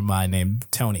partner of mine named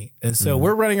Tony. And so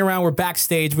we're running around, we're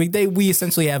backstage. We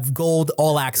essentially have gold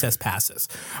all access passes.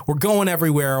 We're going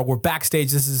everywhere. We're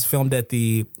backstage. This is filmed at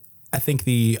the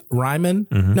Ryman,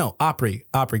 Opry,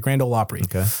 Grand Ole Opry.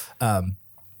 Okay.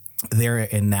 There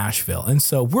in Nashville. And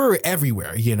so we're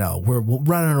everywhere, we're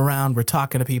running around, we're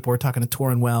talking to people, we're talking to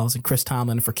Torrin Wells and Chris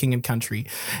Tomlin for King and Country.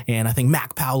 And I think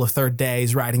Mac Powell of Third Day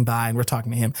is riding by, and we're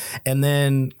talking to him. And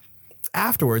then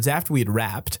afterwards, after we had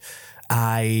wrapped,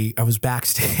 I was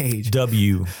backstage.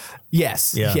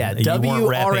 Yes. Yeah.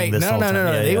 W. All right.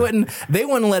 No. They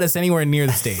wouldn't let us anywhere near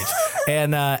the stage.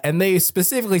 And they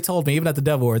specifically told me, even at the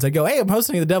Dove Awards, I go, hey, I'm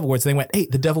hosting the Dove Awards. And they went, hey,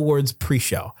 the Dove Awards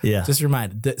pre-show. Yeah. Just a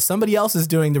reminder that somebody else is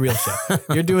doing the real show.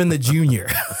 You're doing the junior.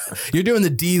 You're doing the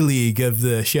D League of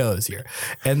the shows here.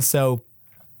 And so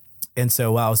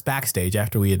while I was backstage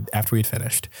after we had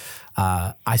finished,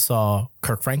 I saw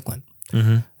Kirk Franklin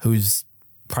who's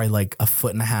probably like a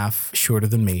foot and a half shorter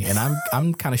than me, and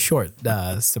I'm kind of short,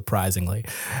 surprisingly.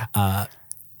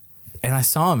 And I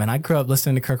saw him, and I grew up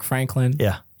listening to Kirk Franklin.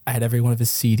 Yeah. I had every one of his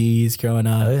CDs growing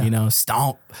up, you know,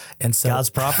 Stomp. And so God's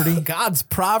Property? God's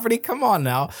Property. Come on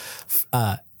now.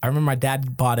 I remember my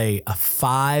dad bought a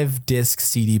 5-disc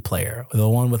CD player, the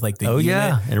one with like the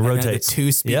unit, and it rotates. the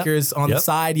 2 speakers on the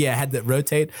side. Yeah, it had that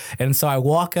rotate. And so I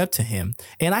walk up to him,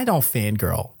 and I don't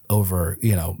fangirl over,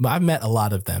 you know, I've met a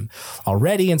lot of them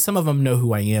already, and some of them know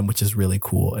who I am, which is really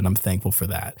cool, and I'm thankful for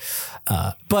that.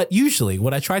 But usually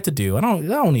what I try to do, I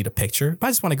don't need a picture, but I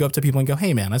just want to go up to people and go,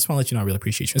 hey man, I just want to let you know I really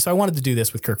appreciate you. So I wanted to do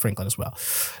this with Kirk Franklin as well.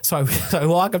 So I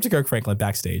walk up to Kirk Franklin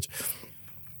backstage.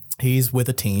 He's with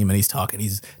a team and he's talking.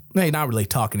 He's not really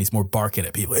talking. He's more barking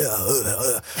at people.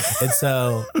 And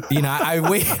so, you know,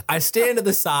 I stand to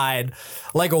the side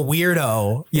like a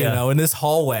weirdo, you know, in this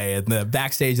hallway in the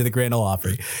backstage of the Grand Ole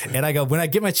Opry. And I go, when I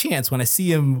get my chance, when I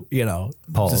see him, you know,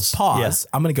 just pause,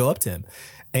 I'm going to go up to him.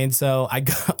 And so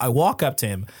I walk up to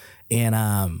him and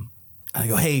I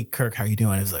go, hey, Kirk, how you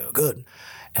doing? He's like, oh, good.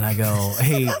 And I go,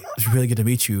 hey, it's really good to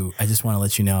meet you. I just want to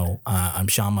let you know, I'm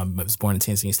Shama. I was born in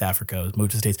Tanzania, East Africa. I was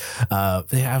moved to the States. I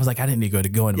was like, I didn't need to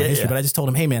go into my history, but I just told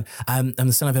him, hey, man, I'm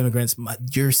the son of immigrants.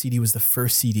 Your CD was the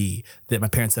first CD that my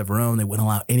parents ever owned. They wouldn't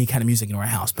allow any kind of music in our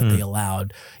house, but they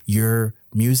allowed your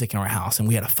music in our house. And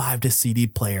we had a 5-disc CD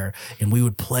player, and we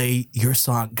would play your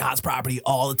song, God's Property,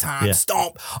 all the time,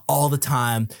 Stomp, all the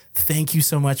time. Thank you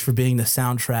so much for being the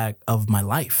soundtrack of my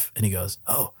life. And he goes,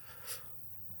 oh,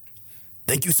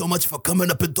 thank you so much for coming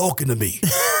up and talking to me.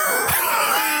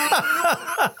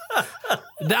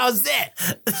 That was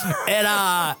it. And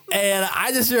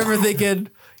I just remember thinking,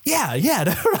 yeah,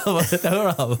 no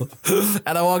problem.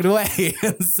 And I walked away.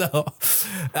 And so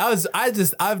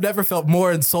I've never felt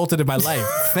more insulted in my life.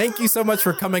 Thank you so much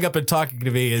for coming up and talking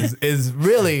to me is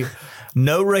really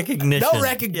no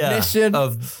recognition. Yeah.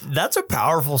 That's a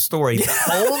powerful story.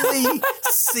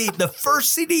 The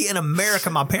first CD in America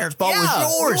my parents bought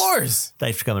was yours.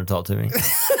 Thanks for coming to talk to me.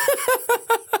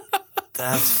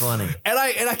 That's funny. And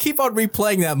I keep on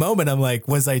replaying that moment. I'm like,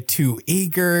 was I too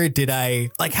eager? How did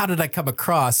I come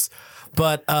across?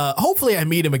 But hopefully I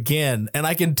meet him again and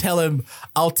I can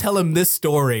I'll tell him this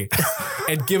story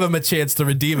and give him a chance to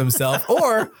redeem himself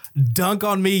or dunk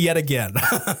on me yet again.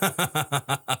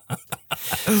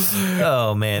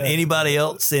 Oh man. Anybody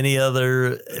else? Any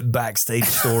other backstage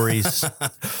stories?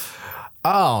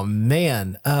 Oh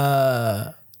man.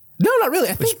 No, not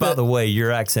really. Which, by the way,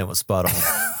 your accent was spot on.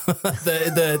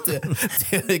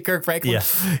 the Kirk Franklin.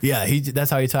 Yeah. That's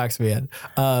how he talks, man.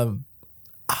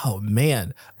 Oh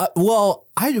man. Well,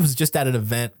 I was just at an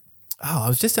event. I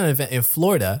was just at an event in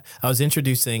Florida. I was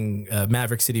introducing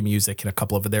Maverick City Music and a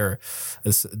couple of their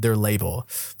label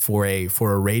for a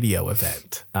radio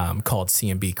event called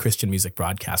CMB, Christian Music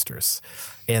Broadcasters.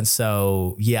 And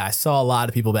so, I saw a lot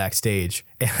of people backstage.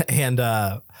 And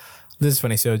this is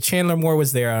funny. So Chandler Moore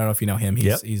was there. I don't know if you know him.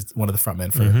 He's one of the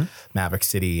frontmen for Maverick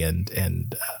City.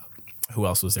 And who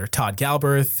else was there? Todd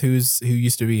Galbraith, who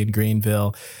used to be in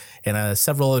Greenville. And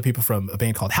several other people from a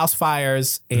band called House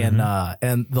Fires and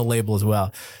the label as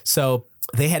well. So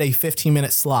they had a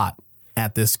 15-minute slot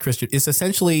at this Christian. It's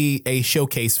essentially a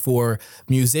showcase for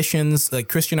musicians, like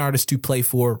Christian artists, to play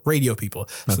for radio people.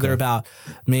 So they're about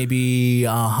maybe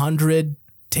 100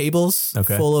 tables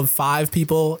full of 5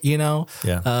 people,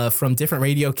 from different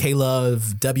radio,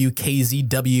 K-Love,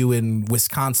 WKZW in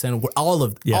Wisconsin. All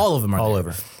of them are all there.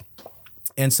 Over.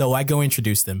 And so I go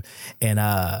introduce them, and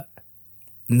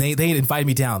they invited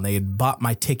me down. They had bought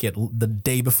my ticket the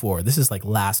day before. This is like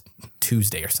last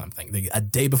Tuesday or something. A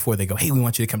day before, they go, hey, we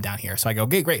want you to come down here. So I go,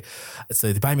 okay, great.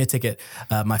 So they buy me a ticket,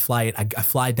 my flight. I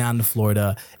fly down to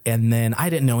Florida, and then I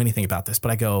didn't know anything about this, but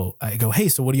I go, hey,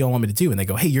 so what do y'all want me to do? And they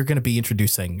go, hey, you're going to be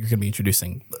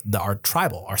introducing our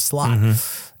tribal, our slot.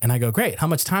 And I go, great. How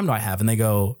much time do I have? And they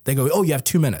go, oh, you have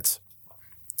 2 minutes.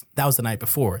 That was the night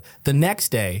before. The next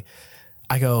day,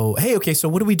 I go, hey, okay, so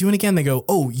what are we doing again? They go,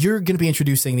 oh, you're going to be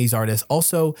introducing these artists.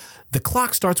 Also, the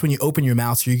clock starts when you open your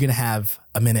mouth, so you're going to have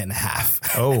a minute and a half.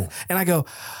 Oh. And I go,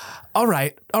 all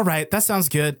right, that sounds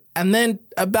good. And then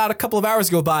about a couple of hours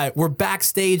go by. We're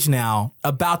backstage now,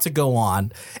 about to go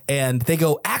on. And they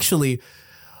go, actually,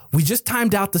 we just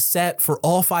timed out the set for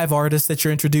all 5 artists that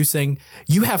you're introducing.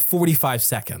 You have 45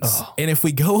 seconds. Oh. And if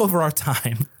we go over our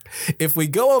time...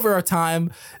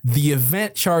 the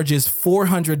event charges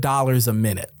 $400 a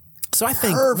minute. So I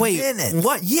think, minute.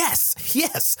 What?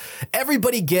 Yes.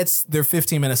 Everybody gets their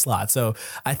 15-minute slot. So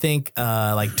I think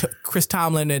Chris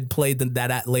Tomlin had played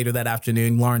that later that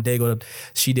afternoon. Lauren Daigle,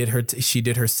 she did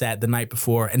her set the night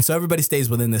before, and so everybody stays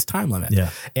within this time limit. Yeah.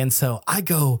 And so I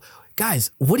go,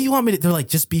 guys, what do you want me to? They're like,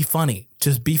 just be funny.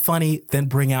 Just be funny, then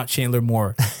bring out Chandler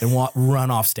Moore and run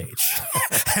off stage.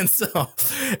 and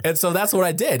so that's what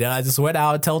I did. And I just went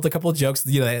out, told a couple of jokes.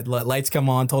 Lights come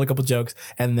on, told a couple of jokes,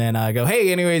 and then I go,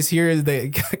 hey, anyways, here's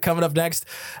coming up next.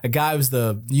 A guy who's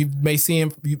you may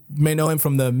know him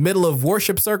from the middle of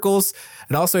worship circles,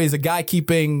 and also he's a guy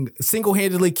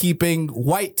single-handedly keeping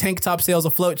white tank top sales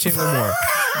afloat. Chandler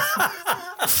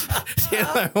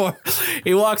Moore.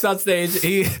 He walks on stage,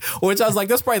 which I was like,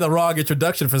 that's probably the wrong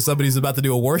introduction for somebody who's about to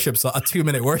do a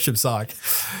 2-minute worship song.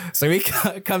 So he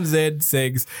comes in,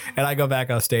 sings, and I go back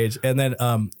on stage. And then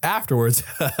afterwards,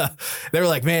 they were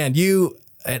like, man,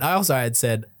 and I had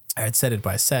said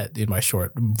it in my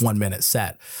short 1-minute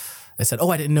set. I said,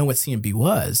 I didn't know what CMB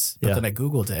was, but then I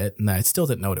Googled it and I still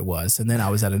didn't know what it was. And then I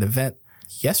was at an event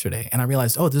yesterday and I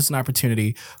realized, this is an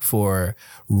opportunity for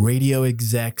radio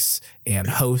execs and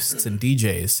hosts and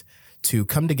DJs to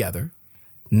come together,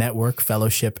 network,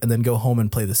 fellowship, and then go home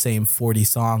and play the same 40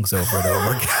 songs over and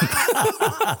over again.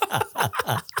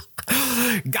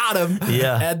 Got him.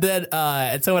 Yeah. And then,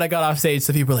 and so when I got off stage,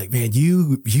 some people were like, man,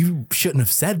 you shouldn't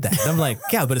have said that. And I'm like,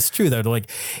 yeah, but it's true though. They're like,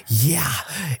 yeah,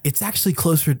 it's actually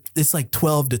closer. It's like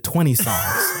 12 to 20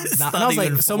 songs. And I was like,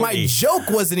 40. So my joke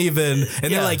wasn't even,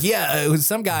 and they're like, yeah, it was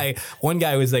one guy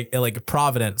was like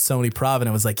Provident, Sony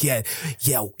Provident was like, yeah,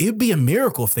 it'd be a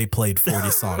miracle if they played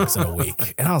 40 songs in a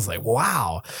week. And I was like,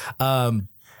 wow.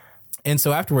 And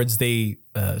so afterwards, they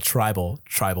Tribal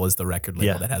is the record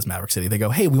label that has Maverick City. They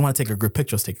go, hey, we want to take a group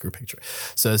picture. Let's take a group picture.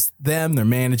 So it's them, their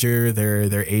manager,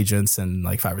 their agents, and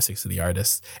like 5 or 6 of the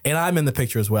artists. And I'm in the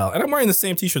picture as well. And I'm wearing the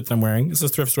same T-shirt that I'm wearing. It's a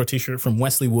thrift store T-shirt from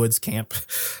Wesley Woods Camp.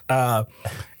 And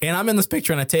I'm in this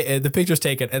picture, and the picture's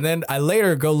taken. And then I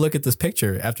later go look at this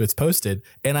picture after it's posted,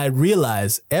 and I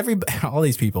realize all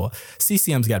these people,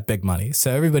 CCM's got big money.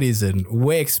 So everybody's in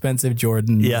way expensive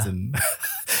Jordans, and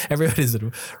everybody's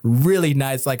in really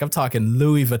nice, like I'm talking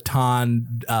Louis Vuitton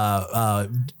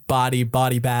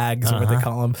body bags, or what they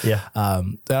call them. Yeah.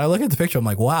 And I look at the picture, I'm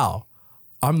like, wow,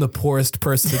 I'm the poorest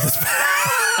person in this.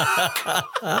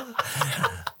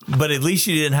 But at least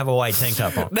you didn't have a white tank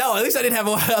top on. No, at least I didn't have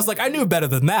I was like, I knew better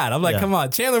than that. I'm like, come on.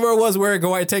 Chandler Moore was wearing a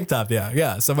white tank top.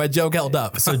 Yeah. So my joke held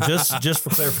up. So just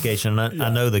for clarification, I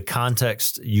know the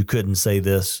context, you couldn't say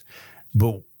this,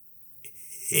 but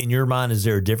in your mind, is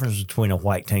there a difference between a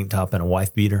white tank top and a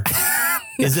wife beater?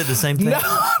 Is it the same thing?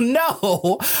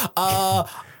 No.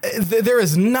 There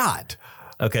is not.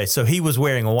 Okay, so he was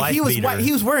wearing a wife beater.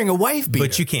 He was wearing a wife beater.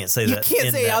 But you can't say that. You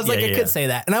can't say. I was like, I could say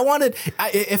that, and I wanted.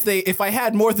 If I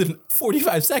had more than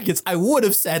 45 seconds, I would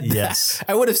have said that.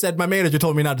 I would have said, my manager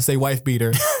told me not to say wife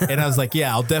beater, and I was like,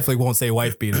 yeah, I'll definitely won't say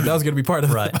wife beater. That was going to be part of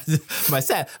my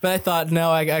set. But I thought,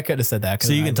 no, I could have said that.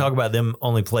 So you can talk about them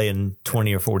only playing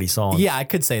 20 or 40 songs. Yeah, I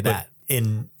could say that.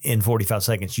 In 45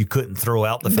 seconds, you couldn't throw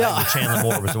out the fact that Chandler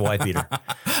Moore was a wife beater.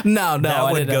 No,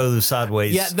 that would go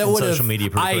sideways. Yeah, that would social media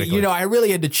pretty quickly. I really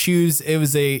had to choose. It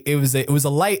was a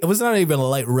light. It was not even a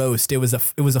light roast. It was a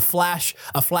flash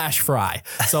fry.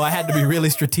 So I had to be really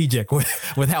strategic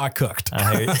with how I cooked.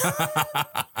 I hear you.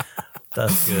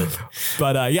 That's good.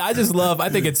 But I just love. I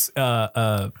think it's.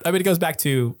 I mean, it goes back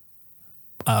to.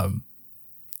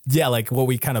 Like what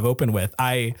we kind of opened with.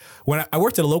 When I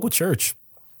worked at a local church.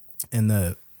 And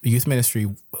the youth ministry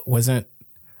wasn't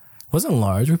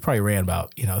large. We probably ran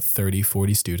about 30,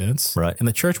 40 students. Right. And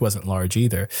the church wasn't large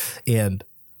either. And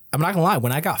I'm not gonna lie,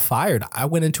 when I got fired, I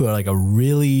went into a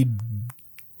really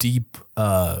deep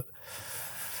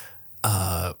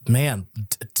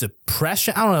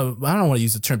depression. I don't want to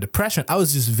use the term depression. I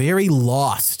was just very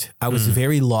lost. I was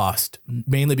very lost,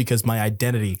 mainly because my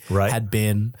identity had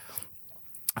been.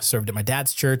 I served at my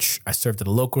dad's church. I served at a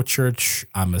local church.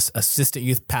 I'm an assistant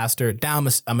youth pastor. Now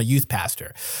I'm a youth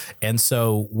pastor. And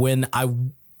so when I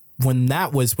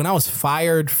was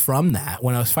fired from that,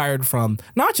 when I was fired from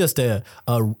not just a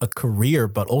career,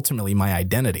 but ultimately my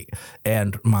identity,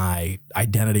 and my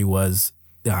identity was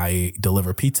I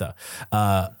deliver pizza.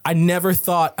 I never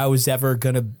thought I was ever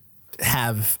going to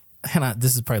have,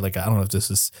 this is probably I don't know if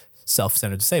this is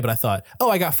self-centered to say, but I thought,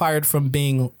 I got fired from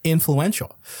being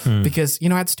influential because, I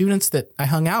had students that I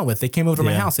hung out with. They came over to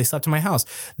my house. They slept in my house.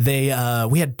 We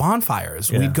had bonfires.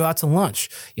 Yeah. We'd go out to lunch.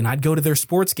 I'd go to their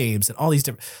sports games and all these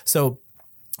different. So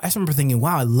I just remember thinking,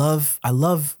 wow, I love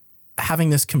having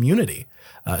this community.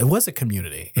 It was a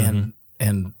community and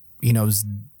it was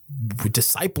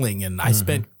discipling, and I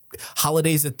spent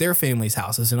holidays at their families'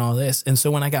 houses and all this. And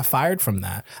so when I got fired from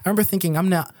that, I remember thinking, I'm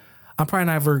probably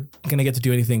never going to get to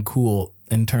do anything cool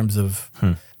in terms of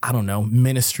I don't know,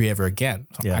 ministry ever again.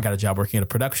 So Yeah. I got a job working at a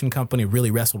production company, really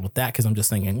wrestled with that because I'm just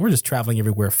thinking, we're just traveling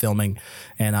everywhere filming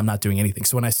and I'm not doing anything.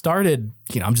 So when I started,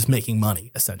 I'm just making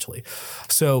money essentially.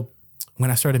 So when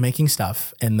I started making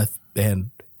stuff and the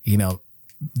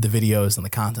videos and the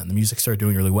content, the music started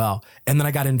doing really well. And then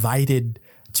I got invited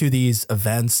to these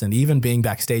events and even being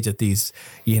backstage at these,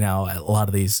 a lot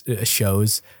of these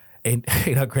shows. And,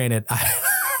 granted,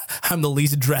 I'm the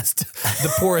least dressed,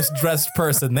 the poorest dressed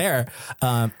person there.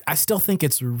 I still think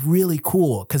it's really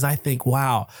cool because I think,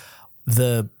 wow,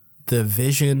 the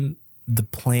vision, the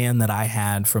plan that I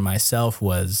had for myself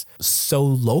was so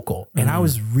local. And I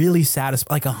was really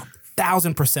satisfied, like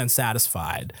 1,000%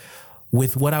 satisfied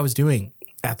with what I was doing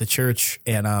at the church.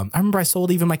 And I remember I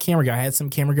sold even my camera gear. I had some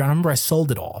camera gear. I remember I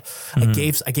sold it all. I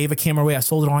gave a camera away. I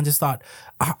sold it all and just thought,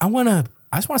 I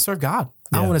just want to serve God.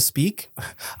 I want to speak.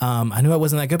 I knew I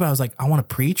wasn't that good, but I was like, I want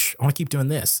to preach. I want to keep doing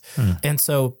this. And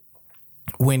so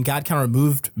when God kind of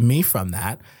removed me from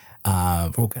that,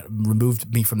 from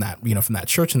that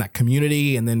church and that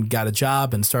community, and then got a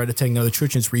job and started attending other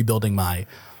churches, rebuilding my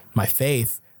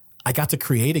faith, I got to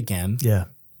create again. Yeah.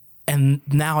 And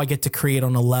now I get to create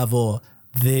on a level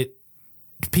that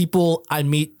people I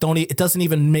meet it doesn't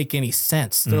even make any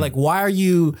sense. They're like, why are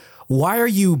you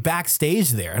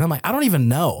backstage there? And I'm like, I don't even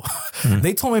know.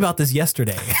 They told me about this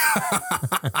yesterday.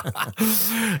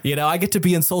 I get to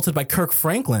be insulted by Kirk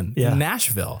Franklin in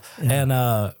Nashville. And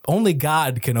only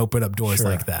God can open up doors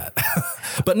like that.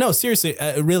 But no, seriously,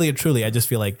 really and truly, I just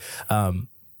feel like, I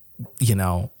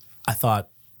thought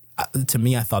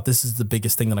this is the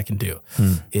biggest thing that I can do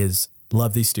is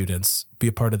love these students, be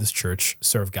a part of this church,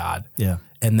 serve God. Yeah.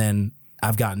 And then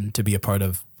I've gotten to be a part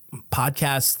of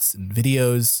podcasts and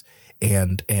videos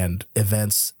and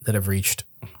events that have reached,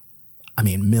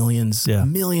 millions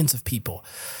of people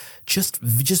just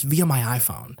via my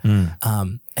iPhone.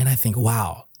 And I think,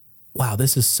 wow,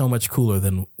 this is so much cooler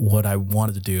than what I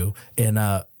wanted to do. And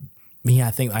I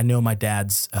think I know my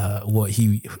dad's what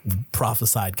he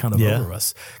prophesied kind of over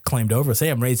us, claimed over us. Hey,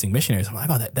 I'm raising missionaries. I'm like,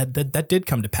 oh, that did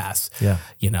come to pass. Yeah,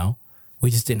 we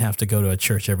just didn't have to go to a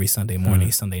church every Sunday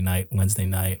morning, Sunday night, Wednesday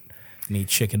night, and eat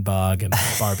chicken bog and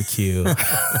barbecue,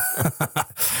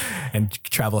 and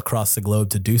travel across the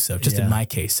globe to do so. Just in my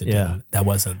case, that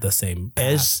wasn't the same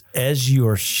path. As you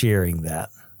are sharing that,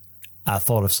 I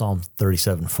thought of Psalm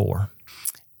 37:4,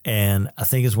 and I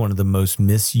think it's one of the most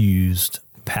misused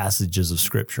passages of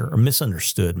scripture, or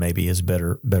misunderstood maybe is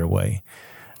a better way.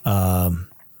 But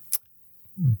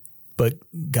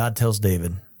God tells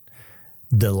David,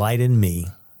 delight in me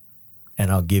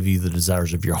and I'll give you the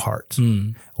desires of your heart.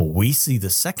 Well, we see the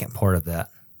second part of that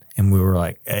and we were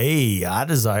like, hey, I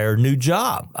desire a new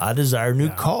job. I desire a new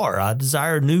car. I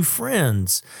desire new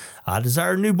friends. I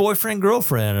desire a new boyfriend,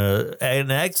 girlfriend,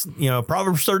 an ex,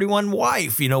 Proverbs 31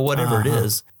 wife, whatever it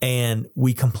is. And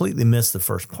we completely missed the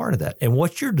first part of that. And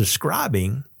what you're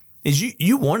describing is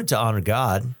you wanted to honor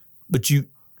God, but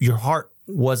your heart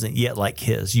wasn't yet like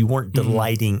his. You weren't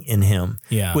delighting in him.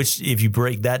 Yeah. Which, if you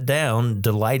break that down,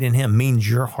 delight in him means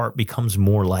your heart becomes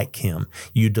more like him.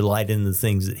 You delight in the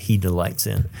things that he delights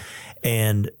in.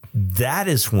 And that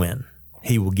is when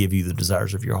he will give you the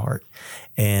desires of your heart.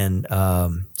 And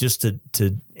just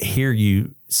to hear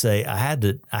you say, I had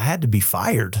to be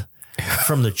fired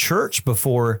from the church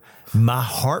before my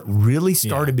heart really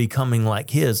started becoming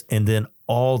like his, and then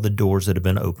all the doors that have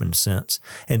been opened since,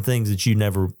 and things that you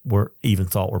never even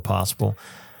thought were possible.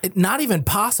 Not even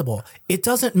possible. It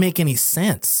doesn't make any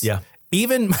sense. Yeah.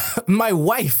 Even my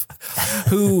wife,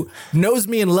 who knows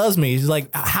me and loves me, is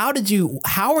like,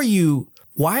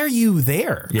 why are you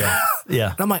there? Yeah.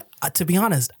 Yeah. And I'm like, to be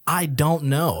honest, I don't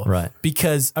know. Right.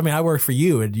 Because I worked for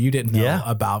you and you didn't know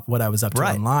about what I was up to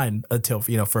online until,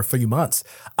 for a few months.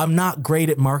 I'm not great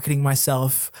at marketing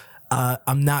myself.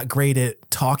 I'm not great at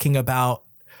talking about,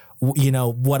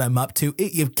 what I'm up to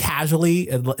casually.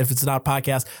 If it's not a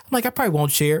podcast, I'm like, I probably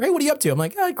won't share. Hey, what are you up to? I'm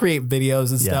like, I create videos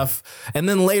and stuff. And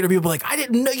then later people are like, I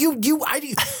didn't know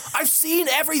I've seen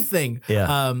everything.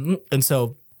 Yeah. And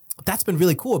so that's been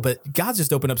really cool, but God's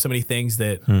just opened up so many things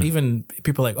that even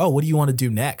people are like, oh, what do you want to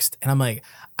do next? And I'm like,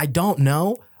 I don't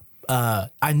know.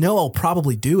 I know I'll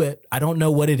probably do it. I don't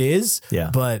know what it is,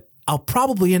 but I'll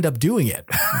probably end up doing it.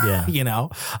 Yeah.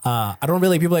 I don't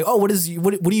really, people are like, oh, what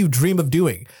do you dream of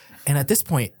doing? And at this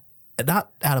point,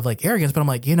 not out of like arrogance, but I'm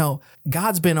like,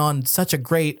 God's been on such a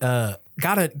great,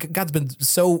 God's been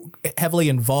so heavily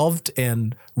involved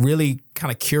and really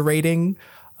kind of curating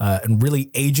and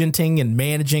really agenting and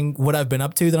managing what I've been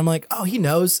up to that I'm like, oh, he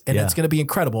knows. And it's going to be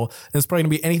incredible. And it's probably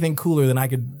going to be anything cooler than I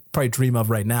could probably dream of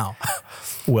right now.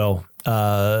 Well,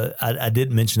 I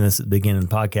didn't mention this at the beginning of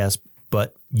the podcast,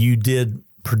 but you did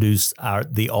produced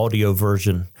the audio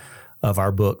version of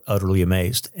our book, Utterly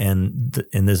Amazed. And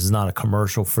this is not a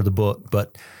commercial for the book,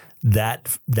 but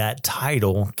that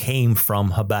title came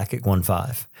from Habakkuk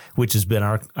 1:5, which has been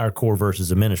our core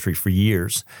verses of ministry for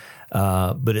years.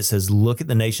 But it says, look at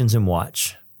the nations and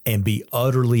watch and be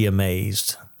utterly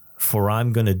amazed, for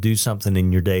I'm going to do something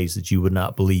in your days that you would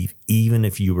not believe, even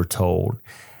if you were told.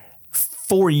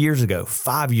 5 years ago,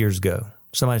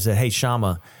 somebody said, hey,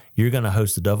 Shama, you're going to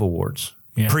host the Dove Awards.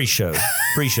 Yeah. Pre-show.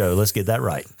 Let's get that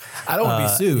right. I don't want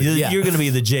to be sued. You're going to be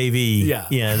the JV,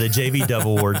 the JV Dove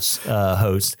Awards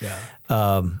host. Yeah.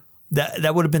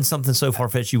 That would have been something so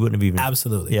far-fetched you wouldn't have even.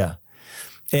 Absolutely. Yeah.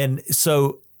 And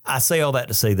so I say all that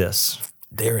to say this.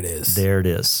 There it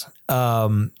is.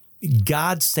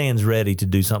 God stands ready to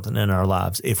do something in our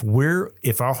lives.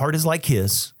 If our heart is like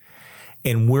His,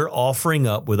 and we're offering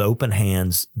up with open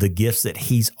hands the gifts that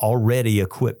He's already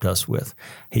equipped us with,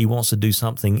 He wants to do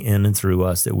something in and through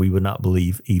us that we would not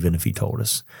believe even if He told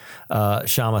us.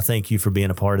 Shama, thank you for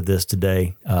being a part of this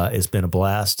today. It's been a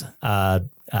blast.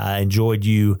 I enjoyed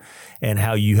you and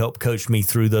how you helped coach me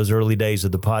through those early days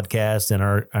of the podcast and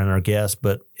our guests,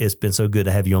 but it's been so good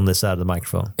to have you on this side of the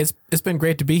microphone. It's been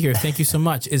great to be here. Thank you so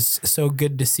much. It's so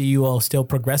good to see you all still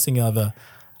progressing of a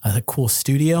cool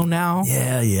studio now.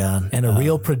 Yeah. And a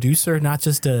real producer, not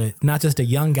just a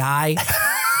young guy.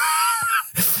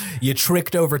 You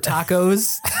tricked over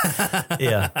tacos.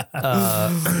 Yeah.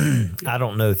 I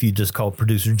don't know if you just called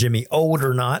producer Jimmy old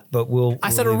or not, but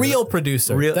I said a real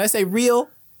producer. Did I say real?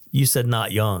 You said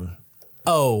not young.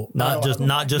 Oh, not just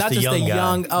a young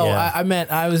guy. Oh, yeah. I meant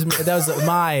that was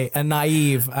my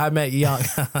naive. I meant young.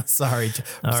 Sorry,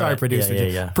 right. producer.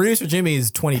 Yeah. Producer Jimmy is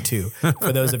 22.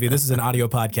 For those of you, this is an audio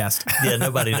podcast. Yeah,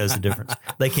 nobody knows the difference.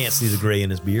 They can't see the gray in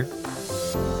his beard.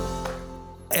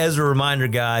 As a reminder,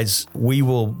 guys, we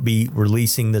will be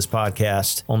releasing this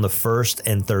podcast on the first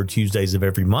and third Tuesdays of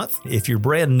every month. If you're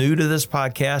brand new to this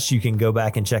podcast, you can go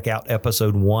back and check out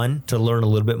episode 1 to learn a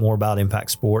little bit more about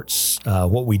Impact Sports,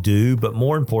 what we do, but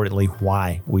more importantly,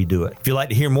 why we do it. If you'd like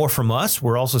to hear more from us,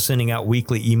 we're also sending out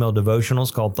weekly email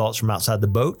devotionals called Thoughts from Outside the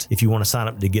Boat. If you want to sign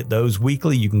up to get those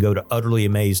weekly, you can go to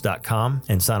utterlyamazed.com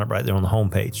and sign up right there on the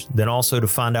homepage. Then also to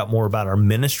find out more about our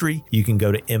ministry, you can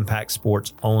go to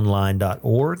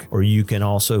impactsportsonline.org. Or you can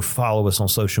also follow us on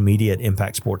social media at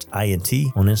Impact Sports INT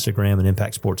on Instagram and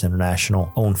Impact Sports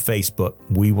International on Facebook.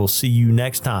 We will see you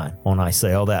next time on I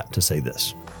Say All That to Say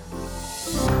This.